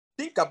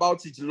think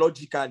about it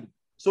logically.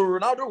 So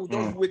Ronaldo will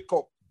just wake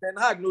up. Ten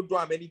Hag no do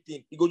him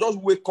anything. He go just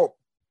wake up,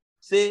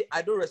 say,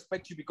 I don't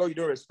respect you because you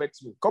don't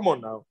respect me. Come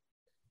on now.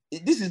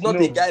 This is not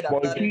a guy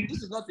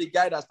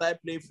that started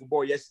playing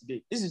football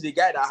yesterday. This is a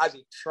guy that has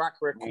a track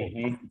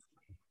record.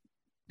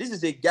 This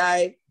is a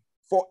guy,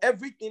 for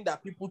everything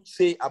that people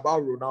say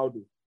about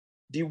Ronaldo,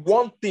 the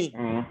one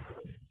thing,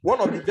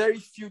 one of the very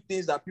few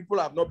things that people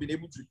have not been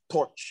able to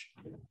touch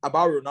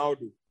about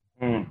Ronaldo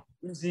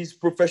is his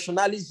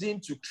professionalism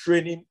to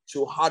training,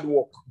 to hard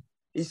work,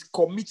 his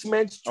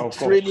commitment to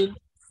training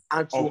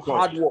and to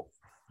hard work.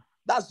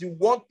 That's the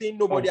one thing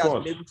nobody has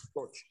been able to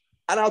touch.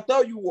 And I'll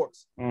tell you what,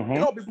 a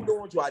lot of people don't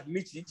want to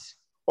admit it,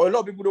 or a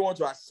lot of people don't want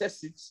to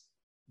assess it,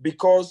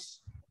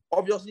 because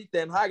obviously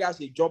Ten Hag has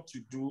a job to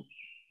do,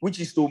 which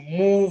is to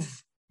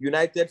move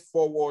United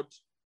forward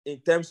in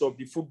terms of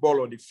the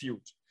football on the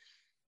field.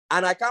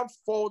 And I can't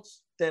fault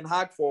Ten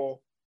Hag for,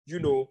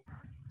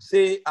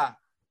 say,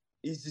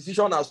 his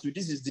decision as to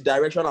this is the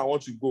direction I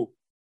want to go.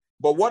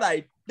 But what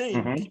I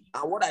think and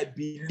what I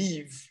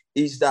believe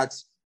is that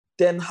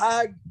Ten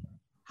Hag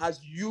has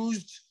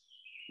used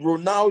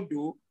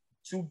Ronaldo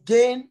to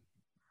gain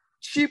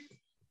cheap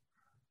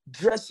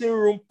dressing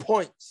room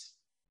points.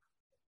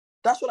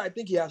 That's what I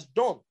think he has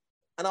done.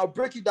 And I'll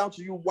break it down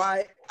to you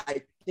why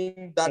I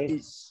think that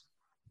is.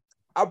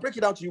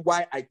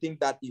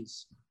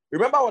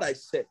 Remember what I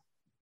said.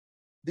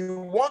 The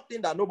one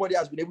thing that nobody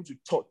has been able to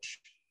touch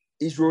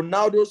is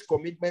Ronaldo's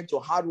commitment to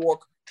hard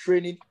work,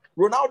 training.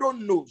 Ronaldo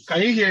knows.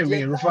 Can you hear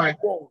me, Rufai?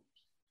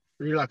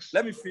 Relax.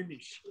 Let me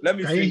finish. Can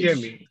you hear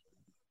me?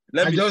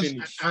 I've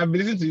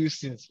been listening to you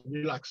since.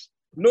 Relax.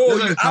 No,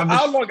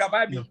 how long have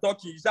I been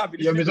talking? You have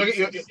been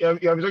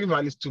talking for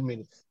at least 2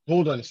 minutes.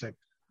 Hold on a sec.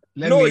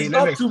 It's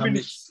not 2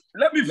 minutes.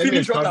 Let me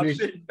finish what I'm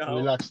saying now.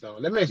 Relax now.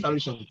 Let me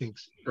establish some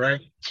things, right?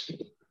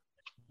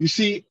 You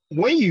see,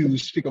 when you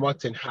speak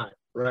about Ten Hag,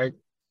 right,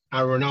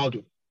 and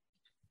Ronaldo,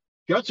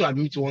 you have to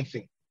admit one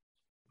thing,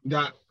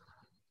 that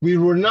with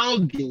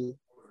Ronaldo,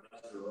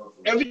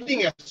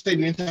 everything I said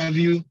in the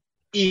interview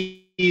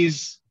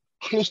is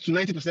close to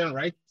 90%,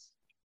 right?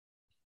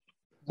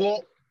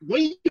 But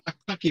when you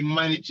attack a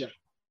manager,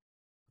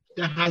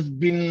 there has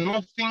been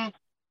nothing,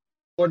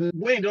 but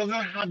when it doesn't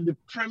have the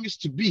premise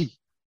to be,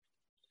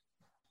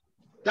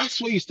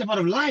 that's where you step out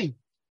of line.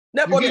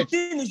 No, but the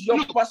thing is,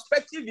 your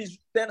perspective is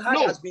Ten Hag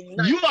has been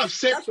nice. You have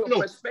said that's your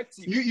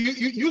perspective.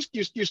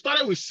 You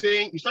started with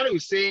saying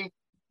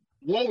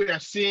what we are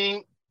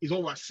saying is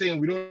what we're saying.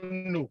 We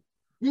don't know.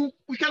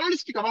 We can only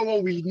speak about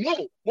what we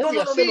know. What we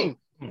are saying.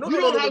 You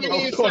don't have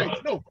any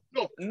insights. No.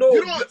 You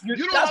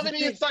don't have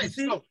any insights.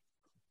 No.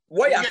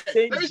 What you're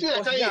saying let me see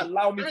that I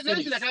allow me to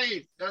finish.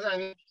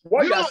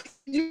 What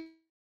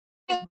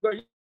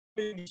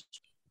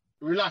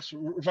relax,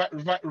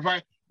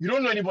 Rufai. You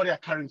don't know anybody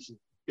at Carrington.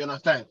 You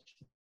understand?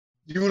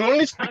 You would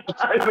only speak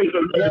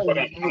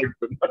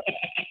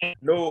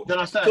No. You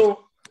understand?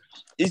 So,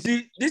 you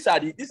see, these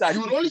are you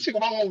would only speak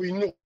about what we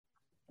know.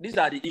 These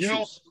are the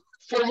issues.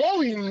 From what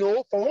we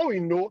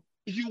know,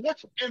 if you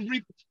watch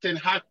every Ten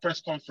Hag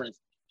press conference,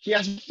 he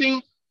has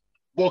seen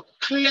but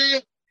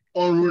clear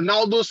on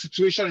Ronaldo's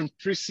situation in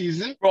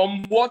preseason.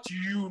 From what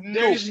you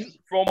know,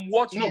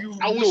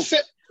 I will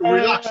say,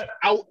 relax.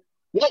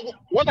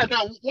 What I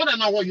know,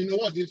 what you know,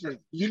 what's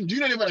different? Do you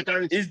know anybody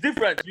carrying? It's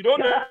different. You don't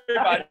know if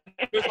I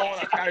know someone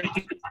that carries.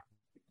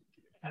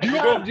 Do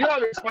you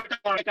have a spider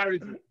that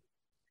carries?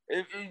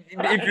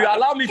 If you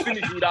allow me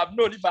finish, you would have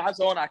known if I have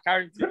someone that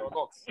carries it or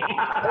not.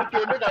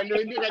 Okay, make I know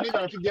if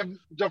I get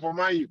job for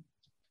my you.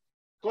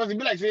 Because it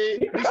be like say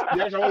this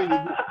direction what you do.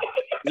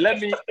 Let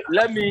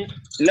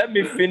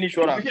me finish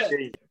what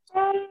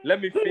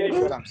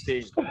I'm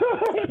saying.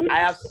 I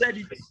have said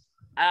it.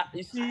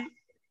 You see,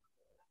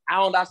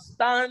 I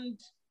understand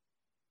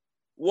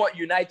what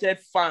United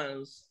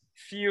fans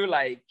feel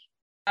like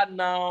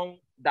now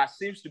that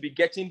seems to be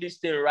getting this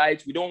thing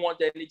right. We don't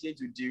want anything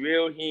to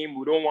derail him.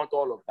 We don't want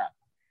all of that.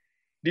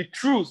 The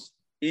truth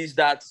is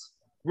that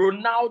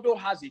Ronaldo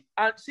has it.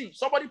 And see,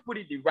 somebody put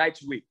it the right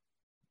way.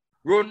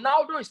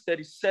 Ronaldo is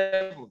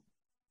 37.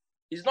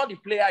 He's not the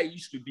player he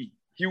used to be.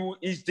 He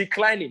is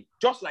declining,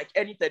 just like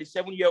any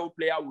 37-year-old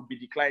player would be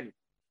declining.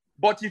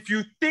 But if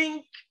you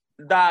think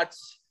that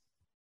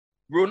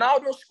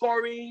Ronaldo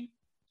scoring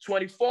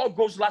 24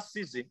 goals last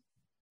season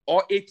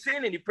or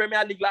 18 in the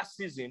Premier League last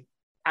season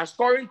and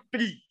scoring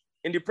 3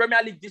 in the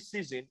Premier League this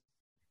season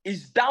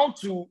is down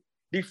to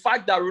the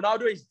fact that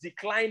Ronaldo is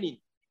declining,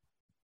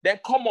 then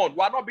come on,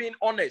 we're not being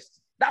honest.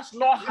 That's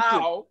not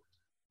how...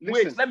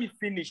 Wait, let me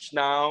finish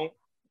now.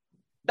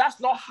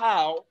 That's not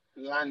how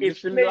a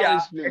player,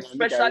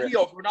 especially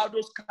of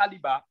Ronaldo's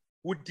caliber,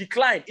 would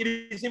decline. It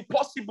is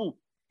impossible.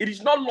 It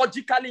is not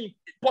logically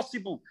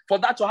possible for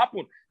that to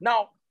happen.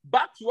 Now,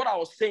 back to what I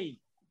was saying.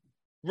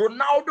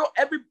 Ronaldo,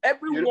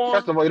 everyone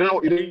first of all,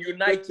 in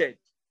United.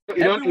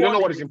 You don't know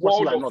what is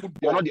impossible or not.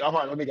 You're not the alpha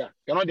and omega.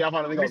 You're not the alpha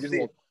and omega of this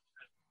world.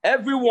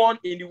 Everyone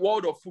in the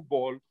world of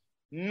football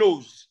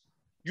knows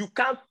you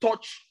can't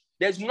touch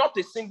there's not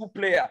a single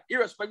player,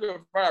 irrespective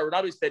of whether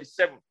Ronaldo is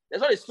 37,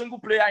 there's not a single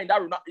player in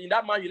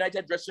that Man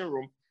United dressing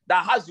room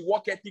that has the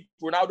work ethic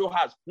Ronaldo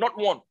has. Not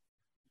one.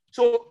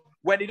 So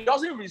when it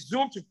doesn't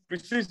resume to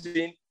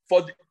preseason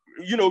for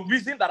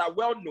reasons that are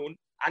well known,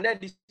 and then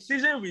the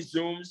season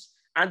resumes,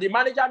 and the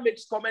manager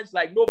makes comments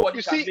like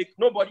nobody can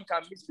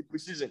miss the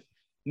preseason.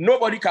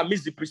 Nobody can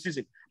miss the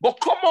preseason. But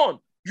come on,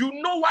 you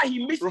know why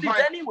he missed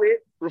it anyway.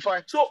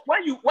 Rufai. So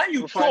when you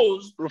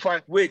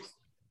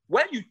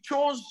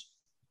chose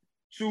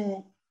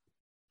to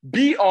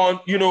be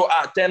on,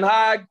 Ten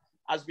Hag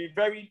has been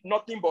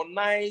nothing but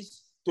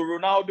nice to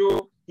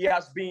Ronaldo. He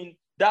has been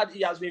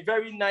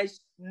very nice.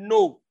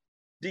 No,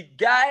 the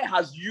guy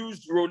has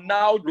used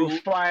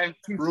Ronaldo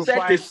to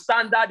set a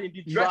standard in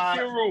the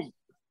dressing room.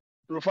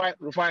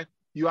 Rufai,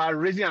 you are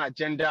raising an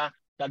agenda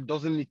that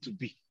doesn't need to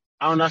be.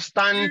 I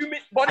understand.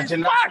 But it's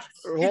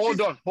facts.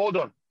 Hold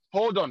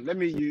on. Let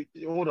me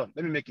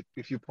make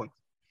a few points.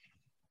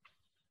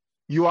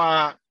 You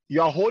are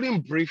holding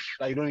brief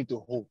that you don't need to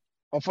hold.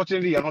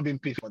 Unfortunately, you're not being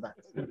paid for that.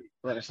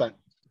 You understand?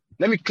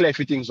 Let me clear a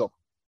few things up.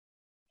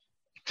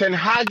 Ten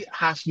Hag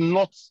has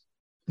not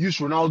used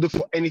Ronaldo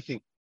for anything.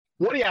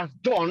 What he has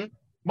done,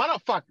 matter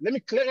of fact, let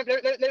me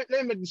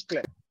make this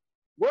clear.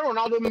 When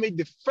Ronaldo made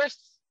the first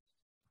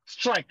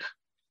strike,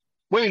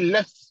 when he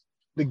left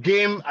the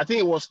game, I think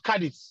it was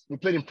Cardiff, we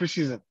played in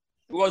preseason.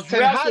 It was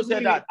Real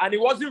said that, and it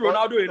wasn't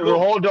Ronaldo alone.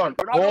 Hold on.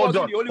 Ronaldo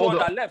wasn't the only one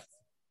that left.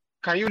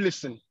 Can you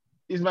listen?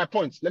 Is my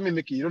point. Let me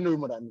make it. You don't know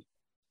more than me.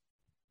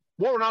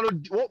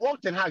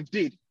 What Ten Hag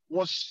did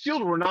was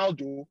shield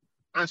Ronaldo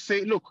and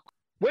say, look,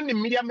 when the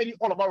media made it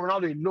all about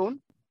Ronaldo alone,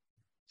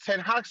 Ten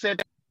Hag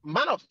said,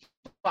 man of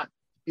fact,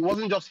 it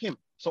wasn't just him.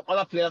 Some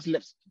other players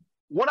left.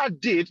 What I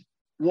did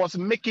was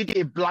make it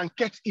a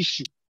blanket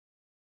issue.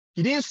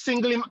 He didn't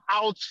single him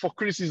out for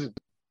criticism.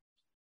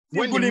 He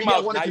wasn't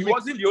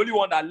the only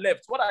one that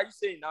left. What are you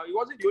saying now? He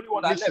wasn't the only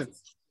one that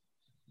left.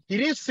 He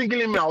didn't single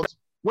him out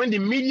when the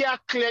media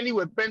clearly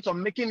were bent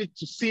on making it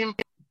to seem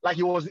like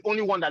he was the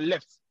only one that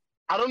left.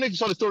 I don't know if you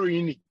saw the story,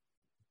 Ini.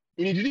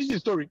 Did you see the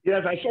story?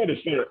 Yes, I saw the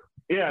story.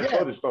 I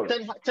saw the story.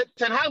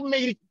 Ten Hag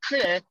made it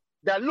clear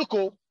that, look,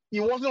 it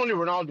wasn't only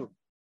Ronaldo.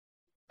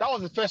 That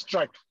was the first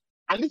strike.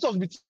 And this was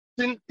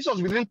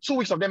within 2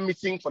 weeks of them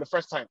meeting for the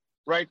first time,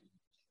 right?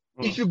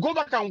 If you go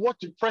back and watch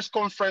the press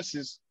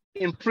conferences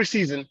in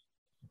preseason,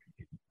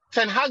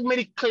 Ten Hag made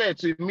it clear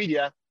to the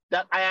media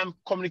that I am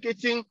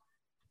communicating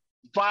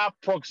via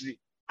proxy.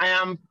 I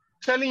am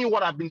telling you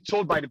what I've been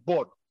told by the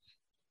board.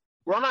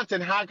 Ronaldo and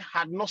Ten Hag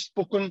had not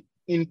spoken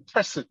in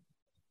person,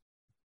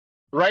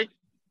 right?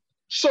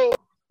 So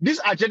this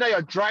agenda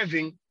you're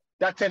driving,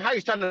 that Ten Hag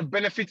is trying to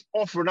benefit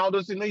off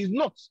Ronaldo, no, he's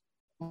not.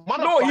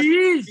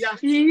 He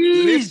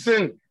is.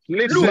 Listen.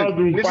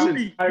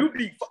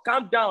 Yubi,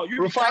 calm down.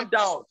 Calm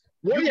down.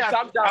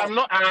 I'm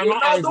not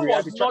angry.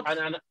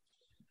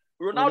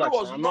 Ronaldo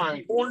was not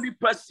the only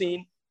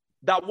person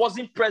that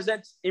wasn't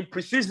present in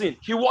preseason.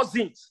 He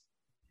wasn't.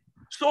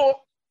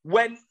 So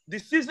when the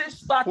season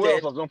started, who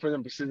else was not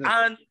present in preseason?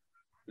 And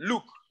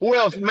look, who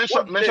else?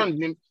 Mention his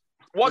name.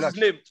 What's his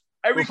name?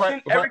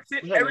 Ericsson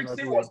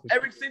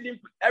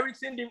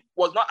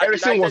was not.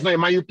 Ericsson was not a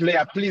Man U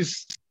player.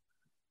 Please.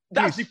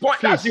 That's the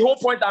point. That's the whole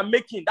point I'm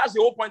making. That's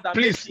the whole point I'm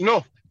making.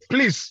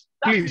 Please.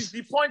 That is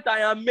the point I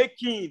am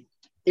making.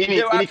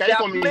 There are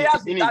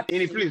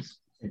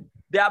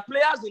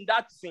players in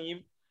that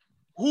team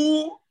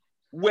who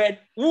were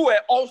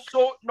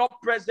also not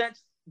present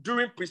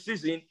during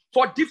preseason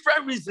for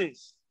different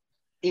reasons.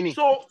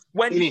 So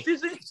when the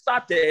season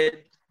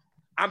started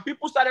and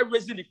people started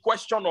raising the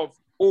question of,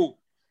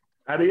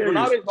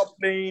 Ronaldo is not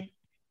playing,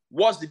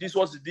 what's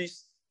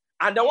this?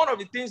 And then one of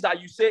the things that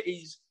you say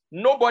is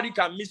nobody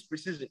can miss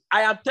preseason.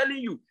 I am telling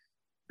you,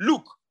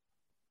 look,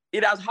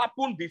 it has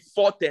happened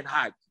before Ten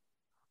Hag.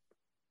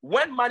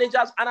 When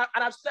managers, and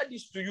I've said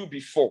this to you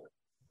before,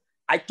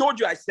 I told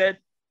you, I said,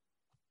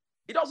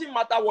 it doesn't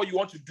matter what you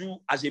want to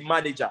do as a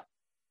manager.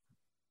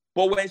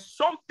 But when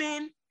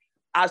something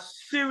as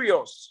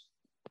serious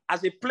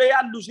as a player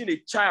losing a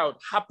child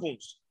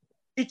happens,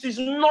 it is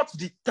not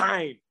the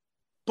time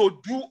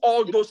to do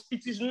all those.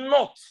 It is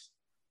not.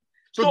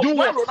 So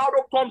when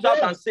Ronaldo comes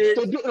out and says...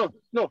 to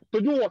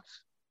do what?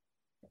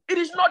 It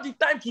is not the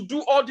time to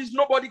do all this.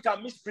 Nobody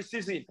can miss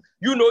preseason.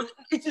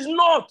 It is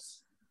not.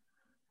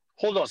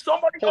 Hold on.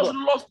 Somebody just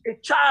lost a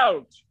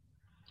child.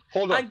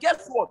 Hold on. And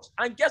guess what?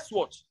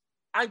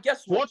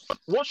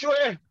 What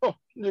should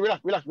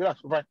relax.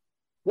 Right.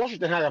 What should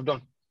Ten Hag have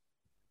done?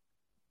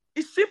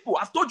 It's simple.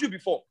 I've told you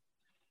before.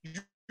 You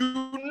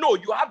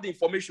have the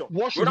information.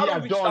 What should he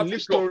have done?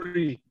 This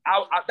story.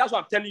 That's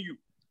what I'm telling you.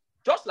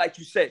 Just like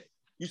you said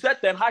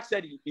Ten Hag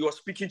said he was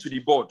speaking to the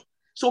board.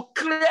 So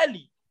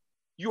clearly,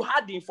 you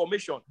had the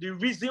information. The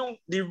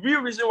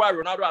real reason why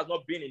Ronaldo has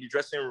not been in the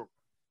dressing room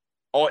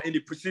or in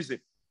the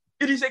preseason.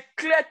 It is a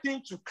clear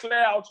thing to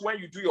clear out when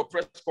you do your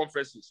press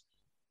conferences.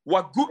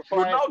 What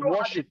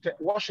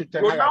should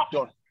Ten Hag have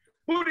done?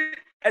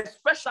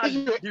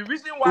 Especially the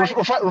reason why...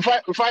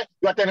 Rufai,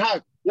 you are Ten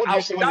Hag. What do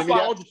you say when the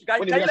media...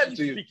 Can you let me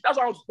speak? That's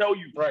what I want to tell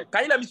you. Right.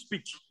 Can you let me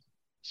speak?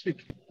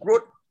 Speak. Bro,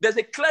 there's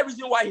a clear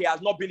reason why he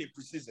has not been in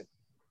preseason.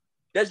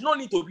 There's no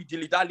need to be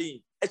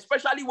dilly-dallying,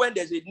 especially when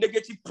there's a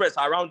negative press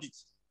around it.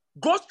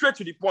 Go straight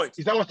to the point.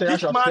 Is that what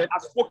this man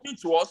has spoken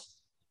to us?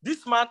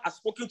 This man has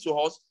spoken to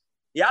us.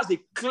 He has a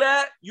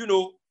clear,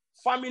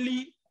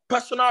 family,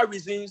 personal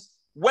reasons.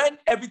 When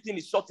everything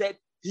is sorted,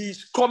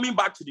 he's coming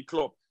back to the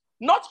club.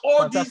 Not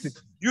all Fantastic.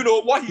 this,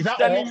 what he's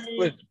telling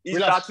me is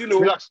that,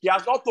 he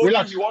has not told me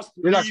he wants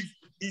to leave.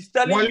 He's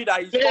telling me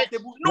that he's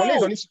comfortable. No. Wale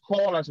is on this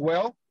call as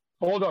well.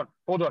 Hold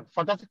on.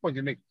 Fantastic point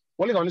you make.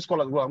 Wale is on this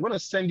call as well. I'm going to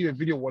send you a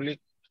video, Wale,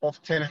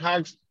 of Ten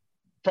Hag's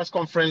press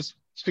conference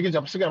speaking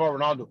about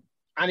Ronaldo.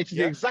 And it's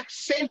the exact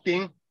same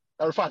thing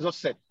that Rufai has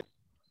just said.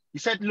 He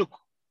said, look,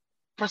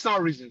 personal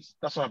reasons.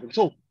 That's what happened.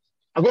 So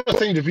I'm going to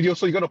send you the video,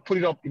 so you got to put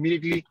it up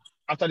immediately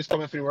after this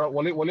comment.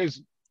 Wale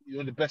is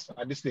the best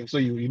at this thing, so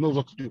he knows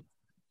what to do.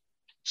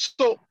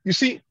 So you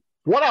see,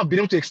 what I've been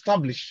able to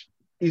establish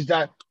is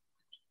that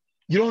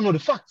you don't know the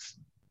facts.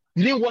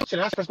 You didn't watch an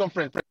press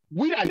conference.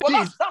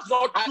 That's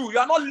not true. You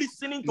are not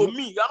listening to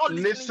me. You are not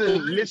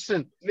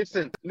listening.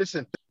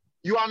 Listen.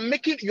 You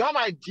have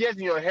ideas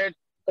in your head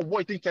of what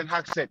you think Ten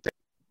Hag said.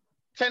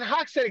 Ten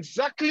Hag said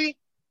exactly.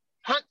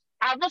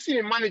 I've not seen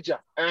a manager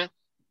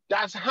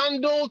that's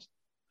handled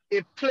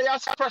a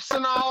player's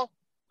personal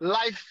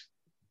life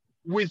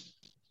with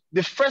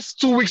the first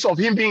 2 weeks of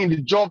him being in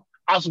the job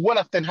as well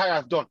as Ten Hag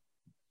has done.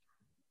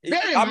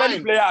 How many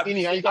players have you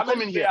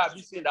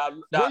seen that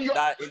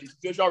in the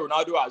situation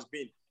Ronaldo has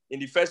been in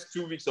the first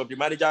 2 weeks of the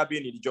manager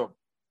being in the job?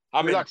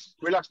 Relax.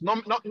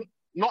 Not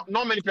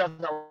many players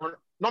are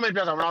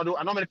Ronaldo,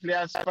 and not many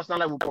players' personal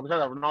life will compare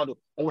to Ronaldo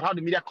or will have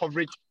the media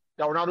coverage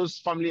that Ronaldo's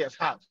family has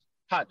had.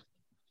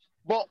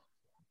 But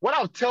what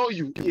I'll tell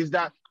you is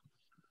that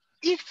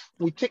if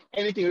we take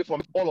anything away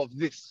from all of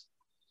this,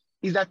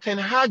 is that Ten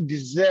Hag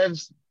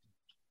deserves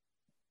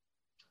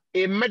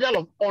a medal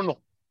of honor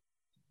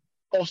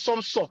of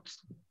some sort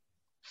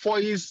for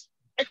his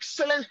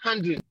excellent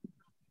handling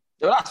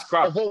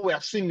of what we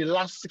have seen in the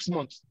last 6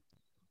 months.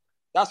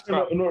 That's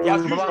crap. He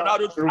has used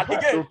Ronaldo.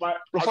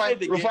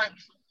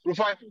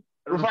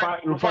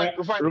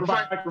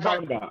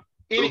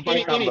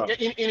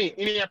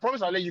 I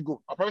promise I'll let you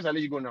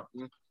go. Now.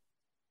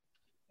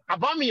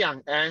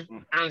 Aubameyang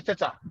and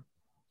Teta.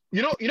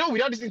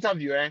 Without this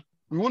interview,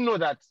 we wouldn't know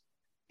that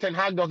Ten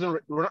Hag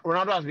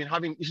Ronaldo has been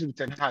having issues with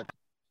Ten Hag.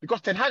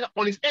 Because Ten Hag,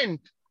 on his end,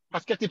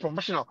 has kept it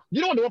professional.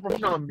 You know what the word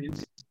professional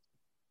means?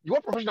 The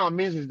word professional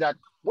means is that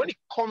when it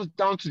comes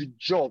down to the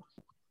job,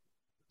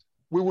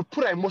 we would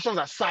put our emotions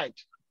aside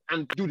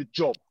and do the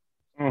job.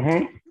 Hold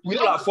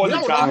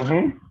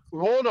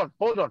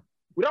on.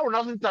 Without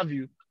Ronaldo's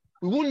interview,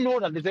 we wouldn't know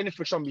that there's any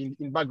friction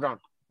in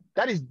background.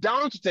 That is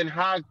down to Ten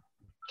Hag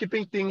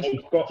keeping things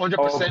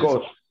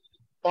 100%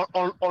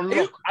 on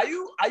lock.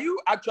 Are you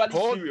actually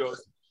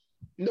serious?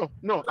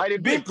 No. I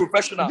didn't being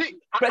professional.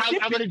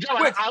 I'm going to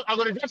joke.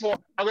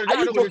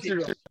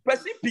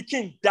 Person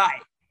Pekin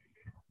die.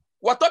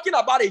 We're talking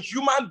about a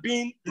human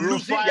being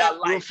losing their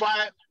life.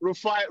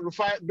 Rufai.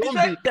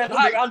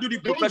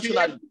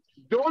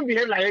 Don't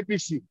behave like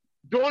APC.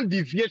 Don't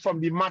deviate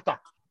from the matter.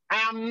 I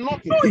am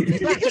not. No,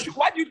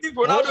 why do you think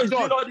Ronaldo is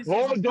doing all this?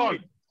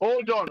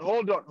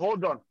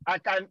 Hold on. I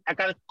can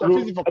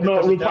confuse you for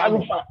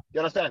Rufai. You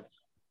understand?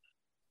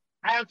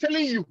 I am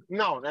telling you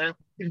now, if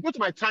you go to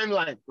my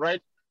timeline, right?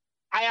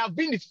 I have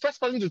been the first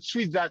person to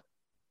tweet that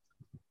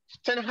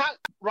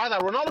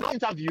Ronaldo's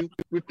interview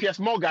with Piers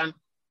Morgan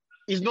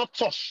is not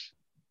tosh,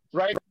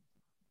 right?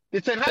 The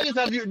Ten Hag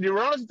interview, the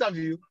Ronaldo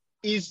interview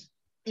is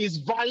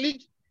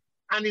valid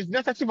and is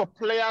necessary for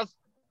players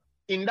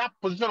in that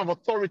position of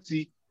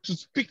authority to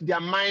speak their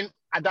mind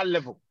at that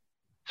level.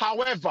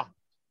 However,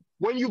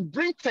 when you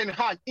bring Ten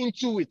Hag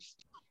into it,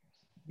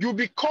 you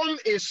become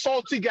a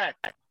salty guy.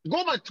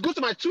 Go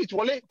to my tweet,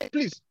 Wale,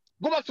 please.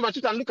 Go back to my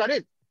tweet and look at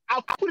it.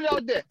 I'll put it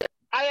out there.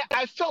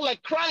 I felt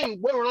like crying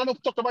when Ronaldo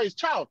talked about his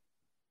child.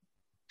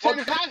 Ten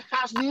Hag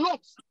has not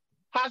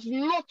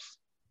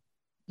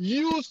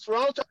used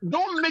Ronaldo.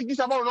 Don't make this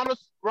about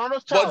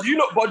Ronaldo's child.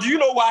 But do you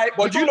know why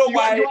what you're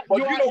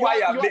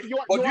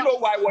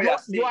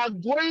saying? You are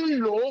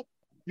going low.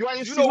 You are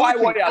insinuating. Do you know why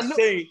what you're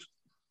saying?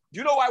 Do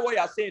you know why what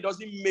you're saying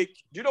doesn't make?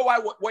 Do you know why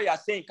what you're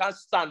saying can't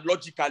stand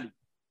logically?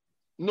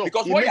 No,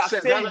 because what you're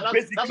saying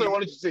basically. That's what I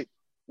wanted to say.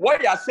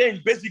 What you're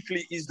saying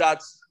basically is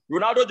that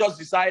Ronaldo just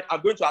decided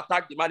I'm going to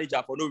attack the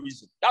manager for no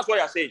reason. That's what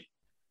you're saying.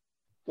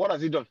 What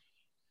has he done?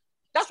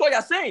 That's what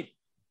you're saying.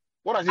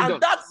 What has he done?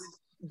 And that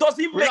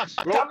doesn't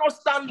cannot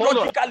stand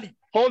logically.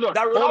 Hold on.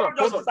 That Ronaldo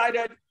just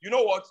decided, you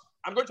know what?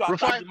 I'm going to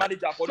attack the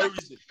manager for no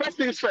reason. First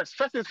things first.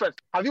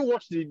 Have you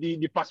watched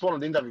the past one of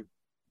the interview?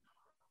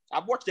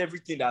 I've watched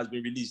everything that has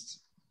been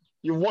released.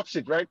 You watched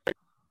it, right?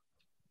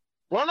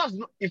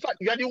 In fact,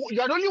 you are the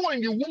only one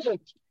in the world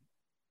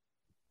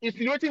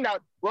insinuating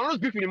that Ronaldo's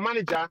beef with the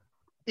manager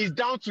is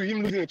down to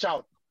him losing a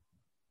child.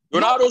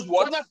 Ronaldo's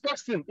what? Another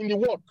person in the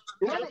world.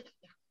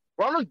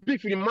 Ronaldo's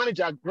beef with the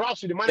manager,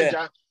 grouse with the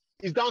manager,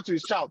 is down to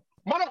his child.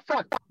 Matter of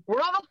fact,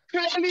 Ronaldo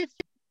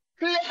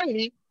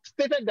clearly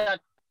stated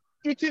that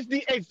it is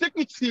the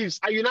executives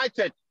at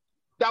United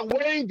that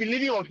weren't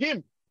believing of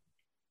him.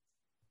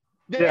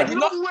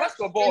 First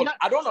of all,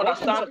 I don't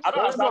understand. I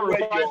don't understand where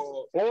you're...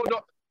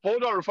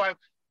 Hold on, Rufai.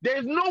 There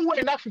is no way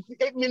in that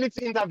 58 minutes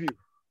interview,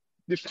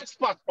 the first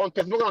part on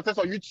Facebook and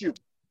on YouTube,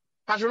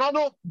 has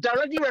Ronaldo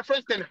directly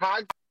referenced Ten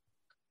Hag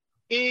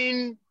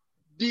in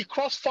the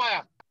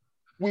crossfire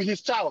with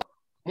his child.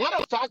 Matter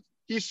of fact,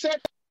 he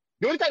said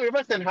the only time he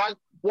referenced Ten Hag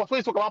was when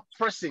he talked about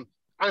pressing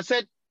and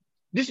said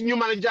these new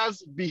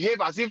managers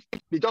behave as if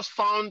they just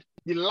found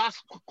the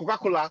last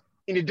Coca-Cola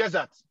in the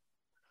desert.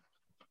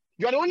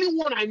 You are the only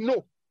one I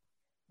know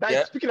that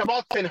is speaking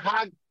about Ten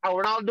Hag and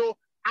Ronaldo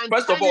and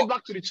tying it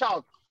back to the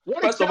child.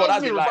 First of all,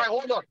 that's a lie.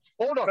 Hold on.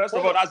 First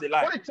of all, that's a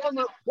lie. What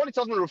it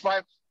tells me,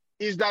 Rufai,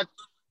 is that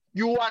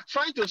you are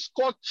trying to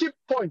score cheap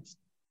points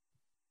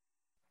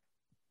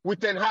with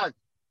Ten Hag.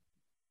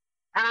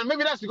 And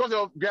maybe that's because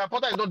Graham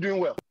Potter is not doing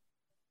well.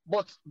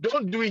 But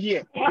don't do it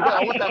here because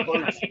I want that for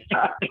it.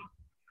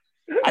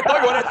 I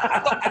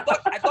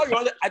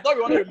thought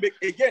you wanted to make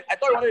again. I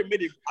thought you wanted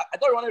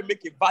to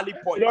make a valid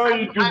point.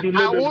 I thought you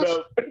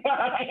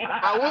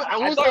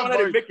wanted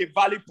to make a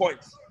valid point.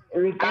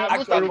 It's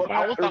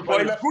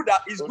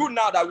good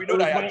now that we know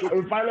that you're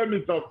joking. Rufai, let me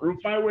talk.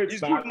 Rufai, wait.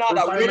 It's good now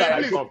that we know that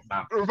you're joking.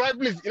 Rufai,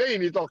 please, you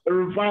need to talk.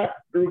 Rufai,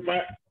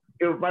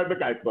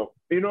 make I talk.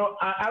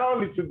 I don't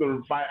listen to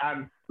Rufai,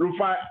 and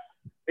Rufai,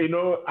 I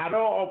don't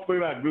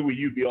often agree with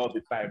you all the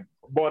time.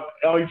 But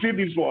you see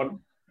this one,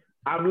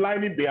 I'm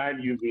lining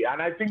behind you,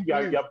 and I think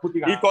you're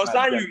putting. It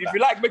concerns you. If you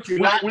like, make you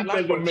like.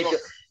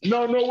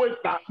 No, wait,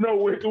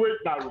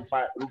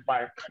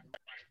 Rufai.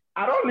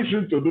 I don't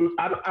listen to those.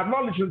 I'm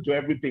not listening to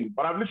everything,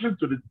 but I've listened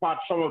to the part,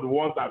 some of the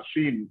ones I've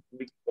seen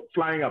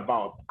flying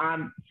about.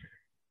 And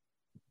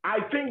I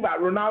think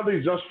that Ronaldo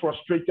is just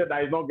frustrated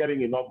that he's not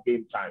getting enough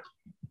game time.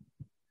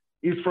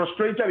 He's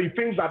frustrated. He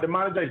thinks that the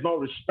manager is not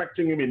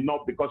respecting him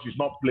enough because he's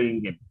not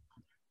playing him.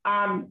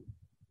 And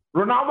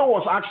Ronaldo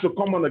was asked to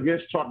come on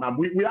against Tottenham.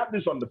 We had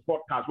this on the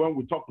podcast when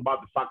we talked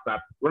about the fact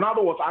that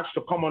Ronaldo was asked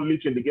to come on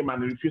late in the game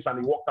and he refused and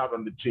he walked out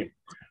on the team.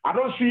 I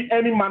don't see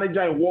any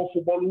manager in world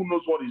football who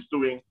knows what he's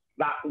doing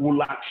that will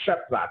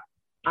accept that.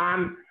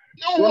 And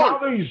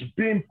Ronaldo is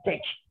being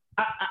pitched.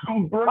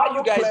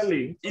 Ronaldo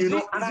clearly,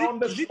 I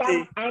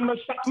understand.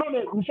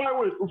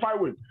 Rufai,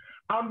 wait.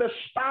 I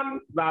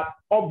understand that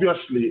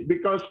obviously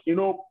because,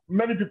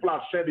 many people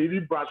have said it,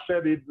 Ibra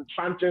said it,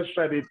 Sanchez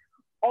said it.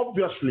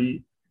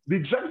 Obviously, the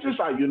executives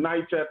at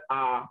United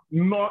are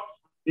not,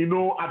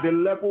 at the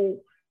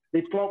level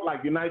a club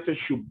like United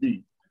should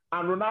be.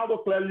 And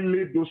Ronaldo clearly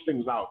laid those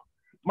things out.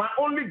 My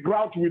only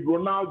grouch with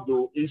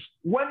Ronaldo is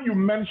when you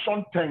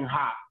mention Ten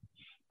Hag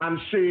and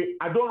say,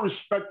 I don't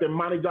respect the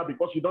manager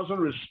because he doesn't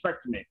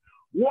respect me.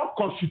 What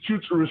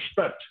constitutes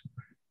respect?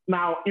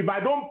 Now, if I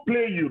don't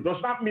play you,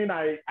 does that mean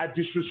I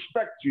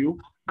disrespect you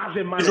as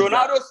a manager?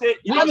 Ronaldo say,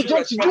 Ronaldo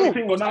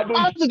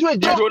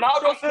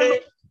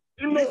say,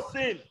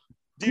 listen,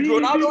 did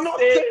Ronaldo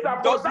say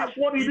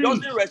he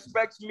doesn't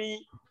respect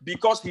me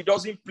because he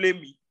doesn't play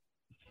me?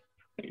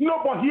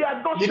 No, but he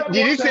has not said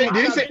Did he say?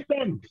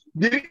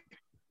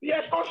 He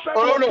has not said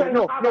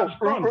no.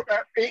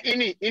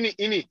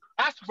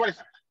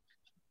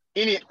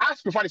 Ini,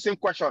 ask before the same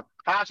question.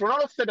 Has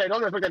Ronaldo said that he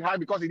doesn't respect Ten Hag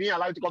because he didn't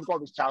allow you to come to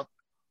his child?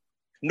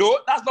 No,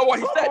 that's not what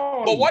he said.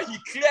 But what he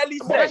clearly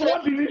said.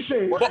 What did he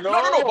say? But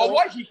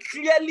what he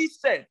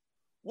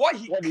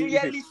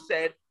clearly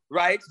said,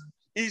 right,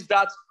 is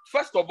that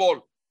first of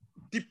all,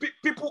 the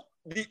people,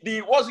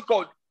 the what's it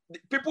called? The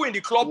people in the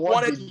club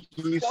wanted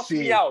to force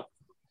me out,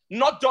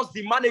 not just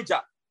the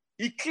manager.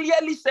 He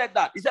clearly said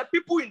that. He said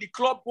people in the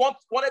club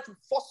wanted to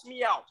force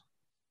me out,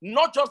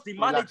 not just the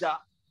manager,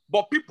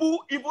 but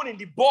people even in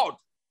the board.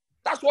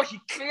 That's what he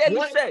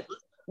clearly said.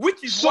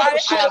 Which is why it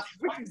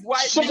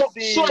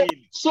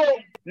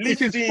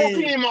is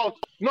fucking him out,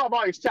 not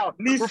about his child.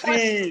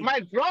 Listen. My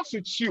grounds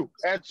with you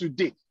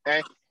today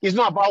is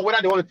not about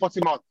whether they want to force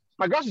him out.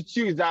 My grounds with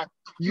you is that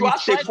you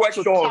ask a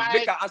question.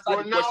 Make an answer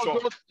the question.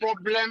 Ronaldo's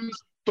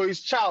problems to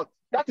his child.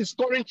 That is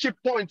scoring cheap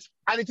points,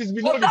 and it is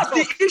below. But that's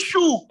the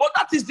issue. But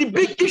that is the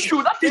big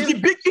issue. That is the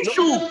big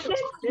issue.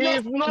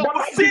 It's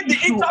not. See the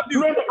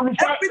interview.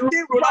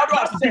 Everything Ronaldo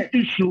has said.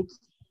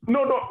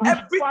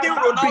 Everything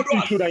Ronaldo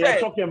has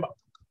said.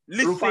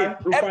 Listen,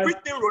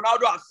 everything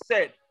Ronaldo has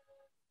said.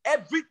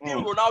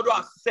 Everything Ronaldo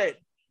has said,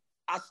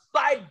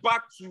 aside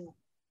back to,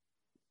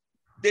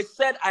 they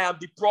said I am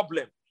the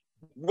problem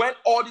when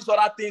all these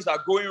other things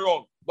are going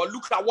wrong. But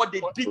look at what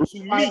they did to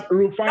me. That's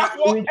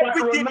what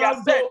everything he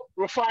has said.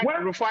 When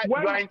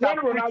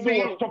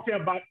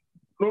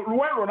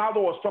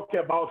Ronaldo was talking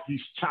about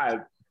his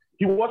child,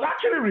 he was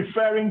actually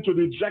referring to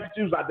the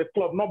executives at the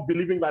club not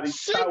believing that his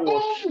child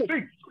was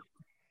sick.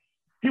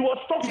 He was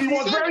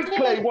very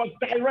clear. He was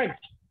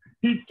direct.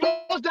 He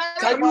told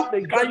about the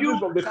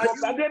executives of the club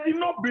that they did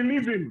not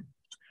believe him.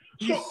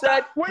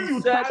 When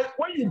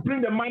you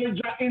bring the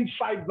manager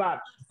inside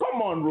that,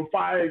 come on,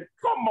 Rufai,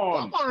 come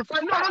on.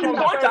 The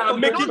point I'm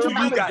making to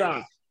you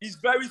guys is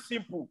very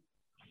simple.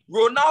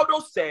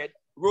 Ronaldo said,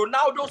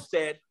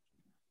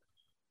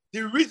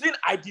 the reason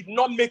I did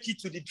not make it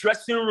to the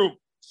dressing room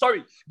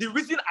sorry, the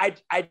reason I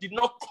did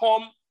not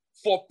come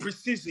for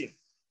preseason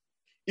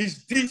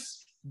is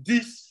this.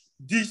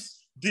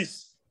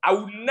 I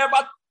will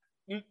never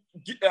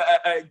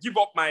give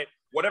up my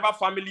whatever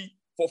family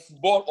for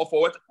football or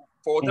for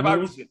whatever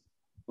reason.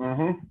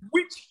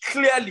 Which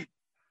clearly,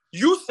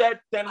 you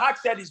said, Ten Hag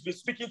said he's been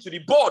speaking to the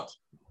board.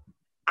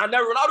 And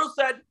then Ronaldo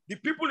said, the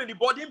people in the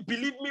board didn't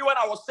believe me when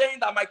I was saying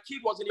that my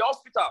kid was in the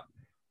hospital.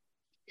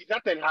 Is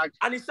that Ten Hag?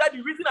 And he said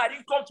the reason I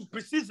didn't come to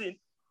preseason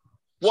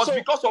was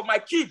because of my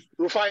kid.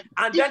 Rufai,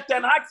 and then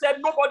Ten Hag said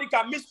nobody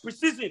can miss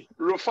preseason.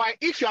 Rufai,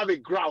 if you have a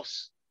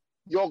grouse,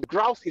 your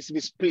grouse is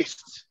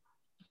misplaced.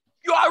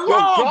 You are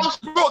wrong,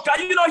 bro.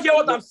 Can you not hear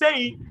what I'm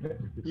saying?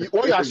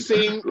 What you are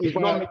saying is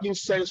not making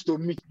sense to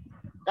me.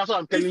 That's what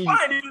I'm telling you. It's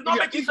fine. It is not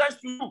making sense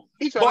to you.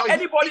 But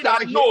anybody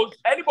that knows,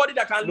 anybody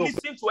that can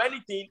listen to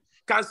anything,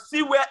 can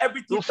see where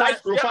everything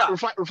ties together.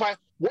 Rufai,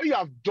 what you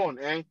have done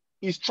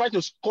is try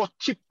to score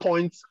cheap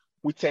points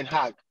with Ten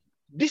Hag.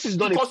 This is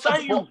not a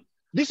football.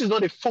 This is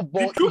not a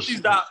football. The truth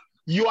is that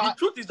Ronaldo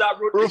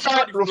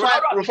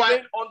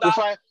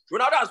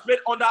has played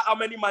under how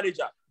many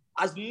managers?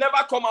 Has never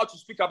come out to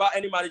speak about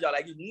any manager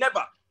like this.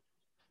 Never.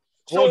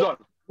 Hold on.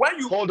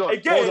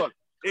 Again,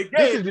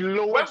 this is the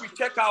lowest.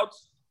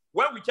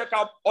 When we check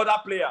out other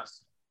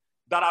players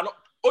that are not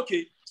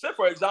okay, say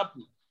for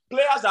example,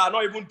 players that are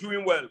not even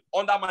doing well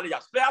under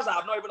managers, players that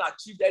have not even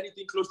achieved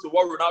anything close to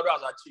what Ronaldo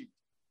has achieved.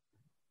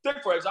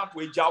 Take for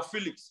example, a João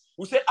Felix.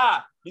 We say,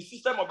 the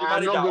system of the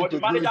manager or the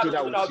manager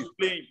doesn't know how to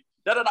play him.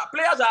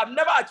 Players that have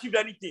never achieved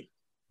anything.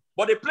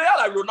 But a player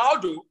like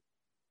Ronaldo,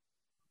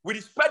 with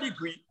his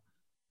pedigree,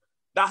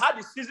 that had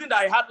the season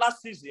that he had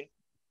last season,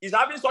 is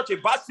having such a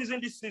bad season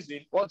this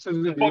season. What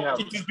season did he have?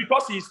 It is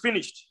because he is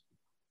finished.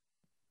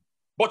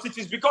 But it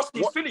is because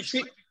he's finished.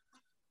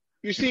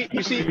 You see,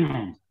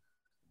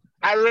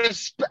 I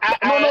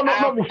respect. No.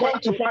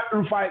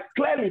 Rufai,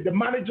 clearly, the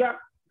manager.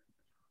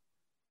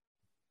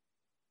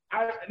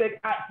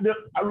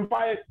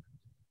 Rufai,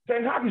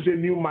 Ten Hag is a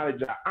new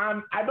manager,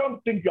 and I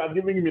don't think you are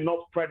giving him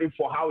enough credit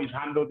for how he's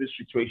handled this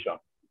situation.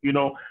 You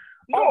know,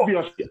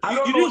 obviously, I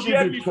don't know if you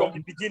heard me from the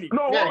beginning.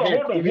 No,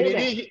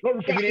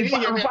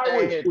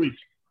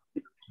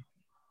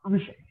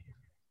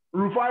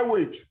 Rufai,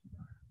 wait.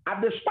 At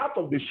the start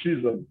of the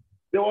season,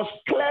 there was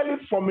clearly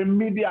from a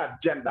media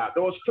agenda,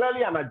 there was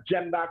clearly an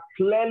agenda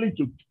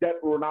to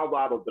get Ronaldo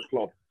out of the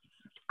club.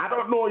 I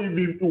don't know if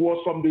it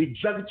was from the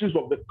executives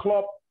of the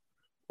club,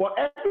 but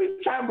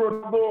every time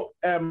Ronaldo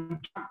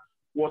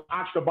was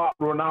asked about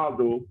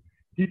Ronaldo,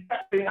 he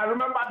kept saying, I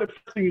remember the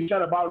first thing he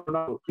said about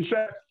Ronaldo. He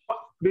said,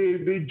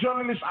 the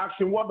journalist asked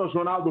him, what does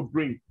Ronaldo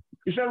bring?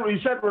 He said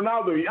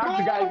Ronaldo. He asked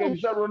the guy again, he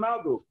said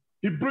Ronaldo.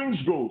 He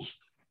brings goals.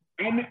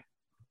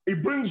 He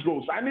brings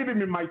goals. I need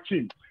him in my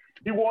team.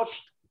 He was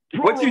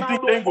what do you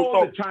think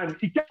all the time.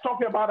 He kept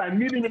talking about I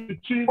need him in the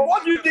team. But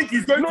what do you think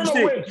he's going to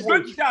say? He's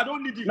going to say I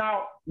don't need him.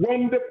 Now,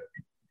 wait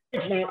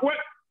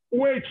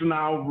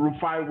now,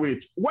 Rufai,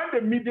 wait. When the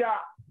media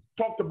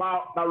talked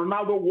about that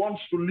Ronaldo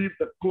wants to leave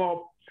the club,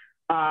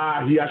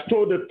 he has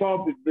told the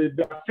club,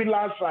 the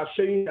fillers are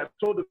saying he has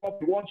told the club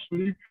he wants to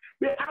leave.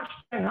 They asked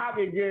Ten Hag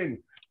again.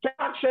 Ten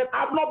Hag said,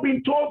 I've not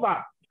been told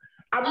that.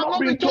 I've not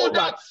been told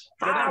that.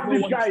 I have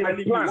this guy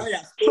in plan.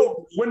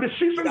 So when the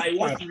season starts,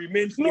 wait.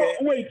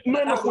 When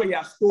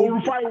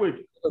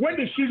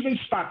the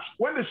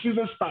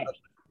season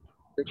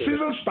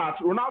starts,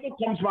 Ronaldo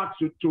comes back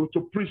to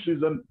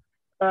preseason.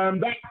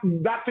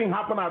 That thing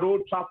happened at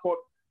Old Trafford.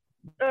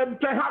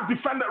 Ten Hag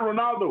defended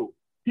Ronaldo.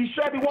 He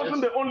said he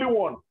wasn't the only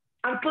one.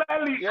 And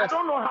clearly, I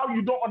don't know how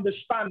you don't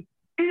understand.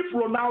 If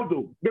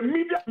Ronaldo, the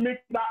media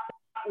make that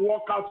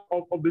walkout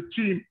of the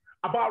team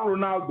about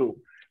Ronaldo,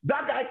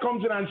 that guy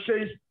comes in and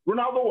says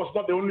Ronaldo was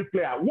not the only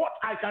player. What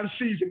I can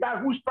see is a guy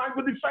who's trying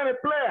to defend a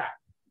player.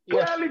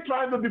 Clearly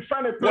trying to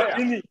defend a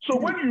player. So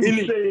when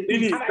you say...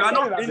 you are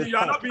not being honest. You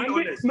are not being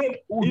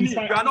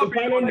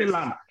honest.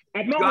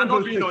 You are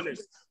not being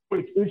honest.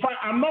 Wait, Rufai,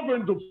 I'm not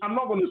going to...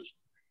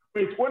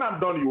 Wait, when I'm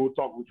done, you will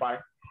talk,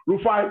 Rufai.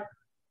 Rufai,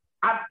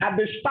 at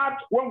the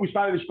start, when we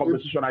started this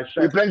conversation, I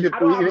said... I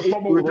don't have a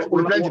problem with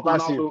what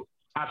Ronaldo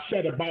has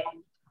said about...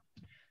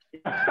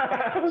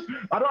 I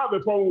don't have a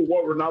problem with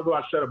what Ronaldo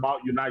has said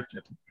about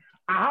United.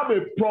 I have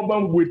a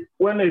problem with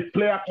when a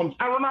player comes,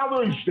 and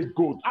Ronaldo is the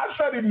GOAT. I've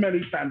said it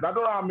many times. I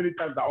don't know how many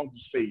times I want to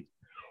say it.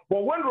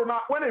 But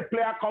when a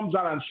player comes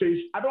out and says,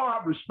 I don't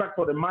have respect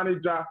for the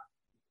manager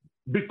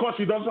because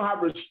he doesn't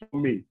have respect for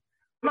me,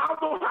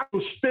 Ronaldo has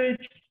to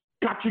state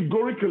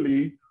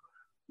categorically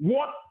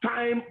what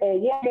time or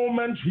what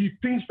moment he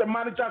thinks the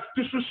manager has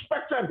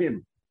disrespected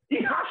him. He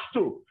has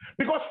to.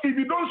 Because if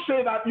you don't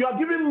say that, you are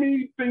giving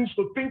me things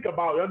to think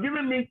about. You're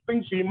giving me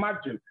things to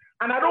imagine.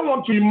 And I don't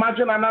want to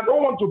imagine, and I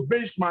don't want to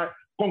base my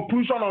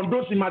conclusion on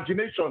those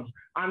imaginations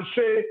and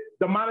say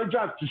the manager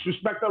has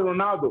disrespected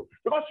Ronaldo.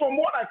 Because from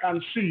what I can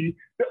see,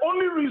 the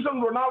only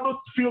reason Ronaldo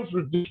feels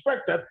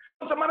disrespected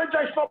is the manager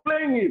is not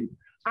playing him.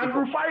 And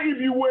Rufai, if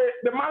you were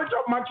the manager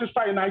of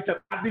Manchester United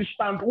at this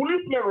time, will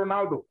you play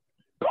Ronaldo?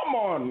 Come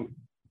on.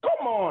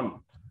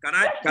 Can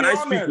I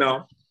speak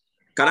now?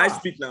 Can I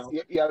speak now?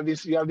 You have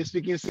been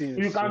speaking since.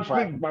 You can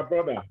speak, my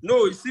brother.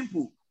 No, it's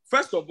simple.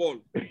 First of all,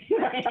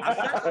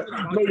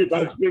 No, you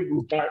can speak.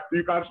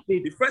 You can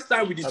speak. the first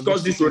time we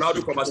discussed this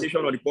Ronaldo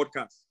conversation on the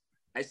podcast,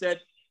 I said,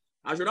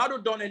 has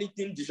Ronaldo done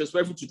anything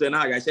disrespectful to Ten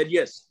Hag? I said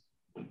yes.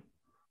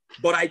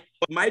 But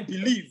my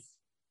belief,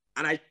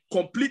 and I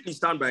completely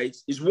stand by it,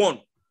 is one,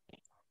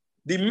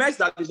 the mess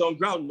that is on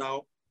ground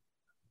now,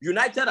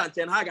 United and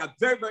Ten Hag are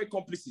very, very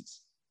complicit.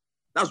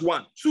 That's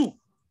one. Two,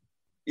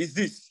 is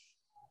this.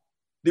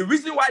 The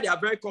reason why they are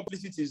very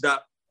complicit is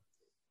that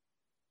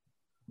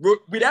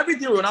with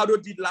everything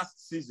Ronaldo did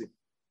last season,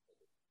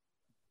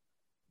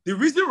 the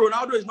reason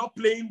Ronaldo is not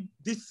playing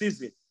this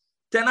season,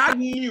 Ten Hag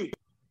knew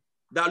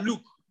that,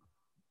 look,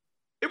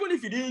 even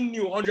if he didn't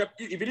know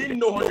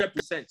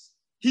 100%,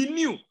 he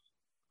knew,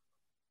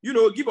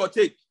 give or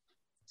take,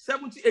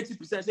 70,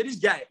 80%, say this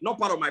guy, not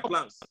part of my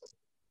plans.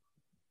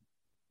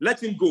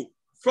 Let him go.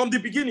 From the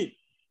beginning,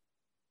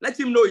 let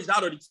him know he's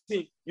out of the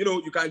team.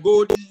 You can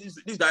go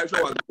this direction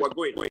we're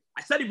going.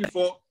 I said it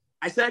before.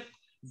 I said,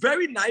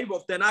 very naive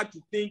of Ten Hag to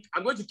think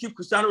I'm going to keep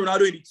Cristiano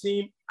Ronaldo in the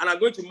team and I'm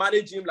going to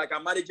manage him like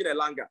I'm managing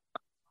Elanga.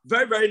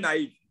 Very, very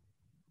naive.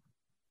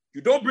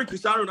 You don't bring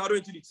Cristiano Ronaldo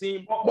into the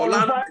team.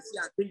 Orlando, I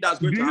think that's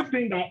going to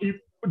happen. Do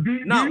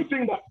you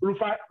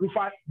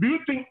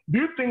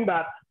think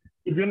that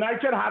if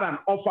United had an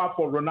offer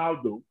for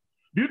Ronaldo,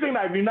 or do you think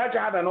that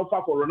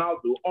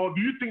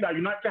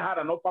United had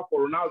an offer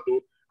for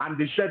Ronaldo and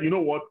they said, you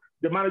know what,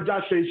 the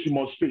manager says she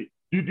must stay?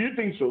 Do you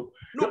think so?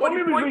 No, the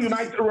only reason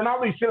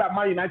Ronaldo is still at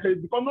Man United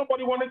is because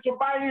nobody wanted to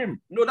buy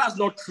him. No, that's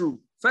not true.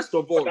 First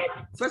of all,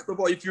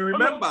 if you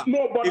remember, a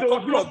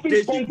couple of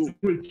days ago,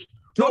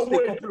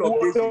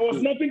 there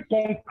was nothing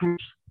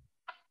concrete.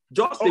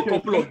 Just a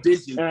couple of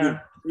days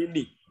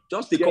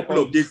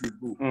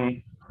ago,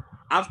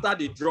 after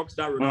they dropped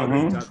that Ronaldo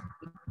interview,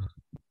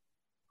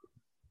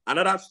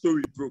 another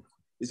story broke.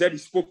 He said he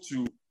spoke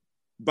to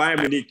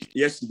Bayern Munich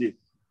yesterday.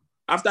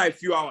 After a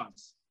few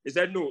hours, he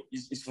said, no,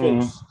 it's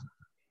false.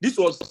 This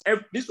was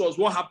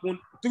what happened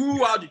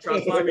throughout the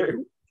transfer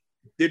window.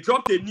 They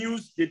dropped the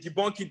news, they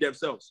debunk it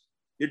themselves.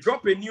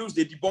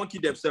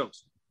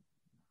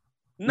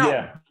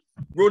 Now,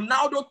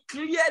 Ronaldo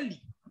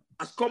clearly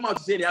has come out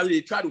to say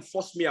they tried to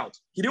force me out.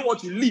 He didn't want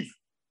to leave.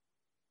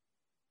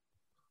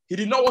 He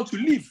did not want to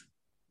leave.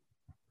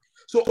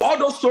 So all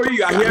those stories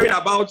you are hearing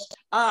about,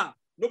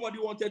 nobody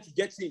wanted to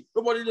get him.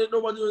 Nobody.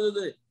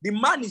 The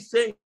man is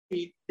saying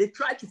they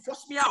tried to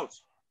force me out,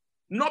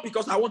 not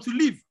because I want to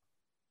leave.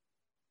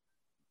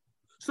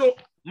 So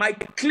my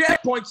clear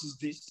point is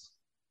this: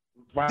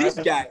 this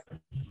guy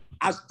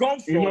has gone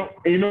from.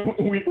 We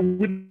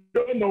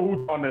don't know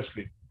who,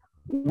 honestly.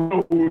 We don't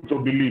know who to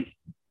believe.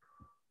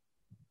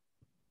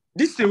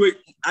 This is the way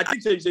I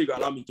think you say you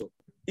allow me to.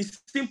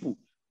 It's simple.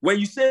 When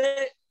you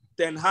say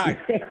Ten Hag,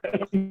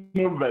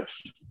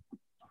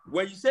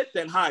 when you say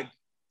Ten Hag,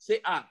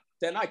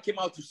 Ten Hag came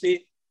out to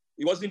say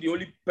he wasn't the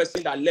only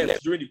person that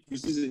left during the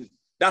preseason.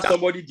 That's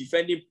somebody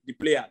defending the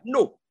player.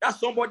 No, that's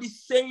somebody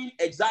saying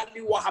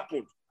exactly what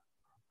happened.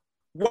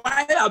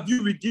 Why have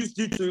you reduced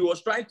it to he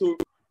was trying to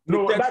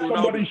that's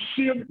somebody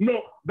shield.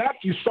 No, that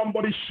is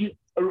somebody shield.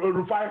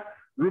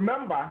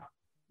 Remember,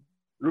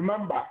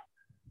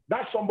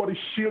 that's somebody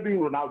shielding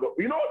Ronaldo.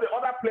 You know the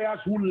other players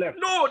who left.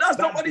 No, that's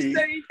somebody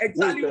saying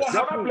exactly what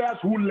happened. The other players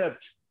who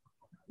left.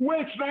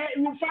 Wait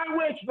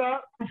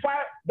now.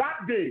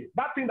 That day,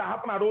 that thing that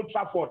happened at Old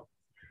Trafford.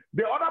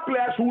 The other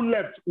players who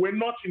left were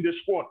not in the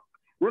squad.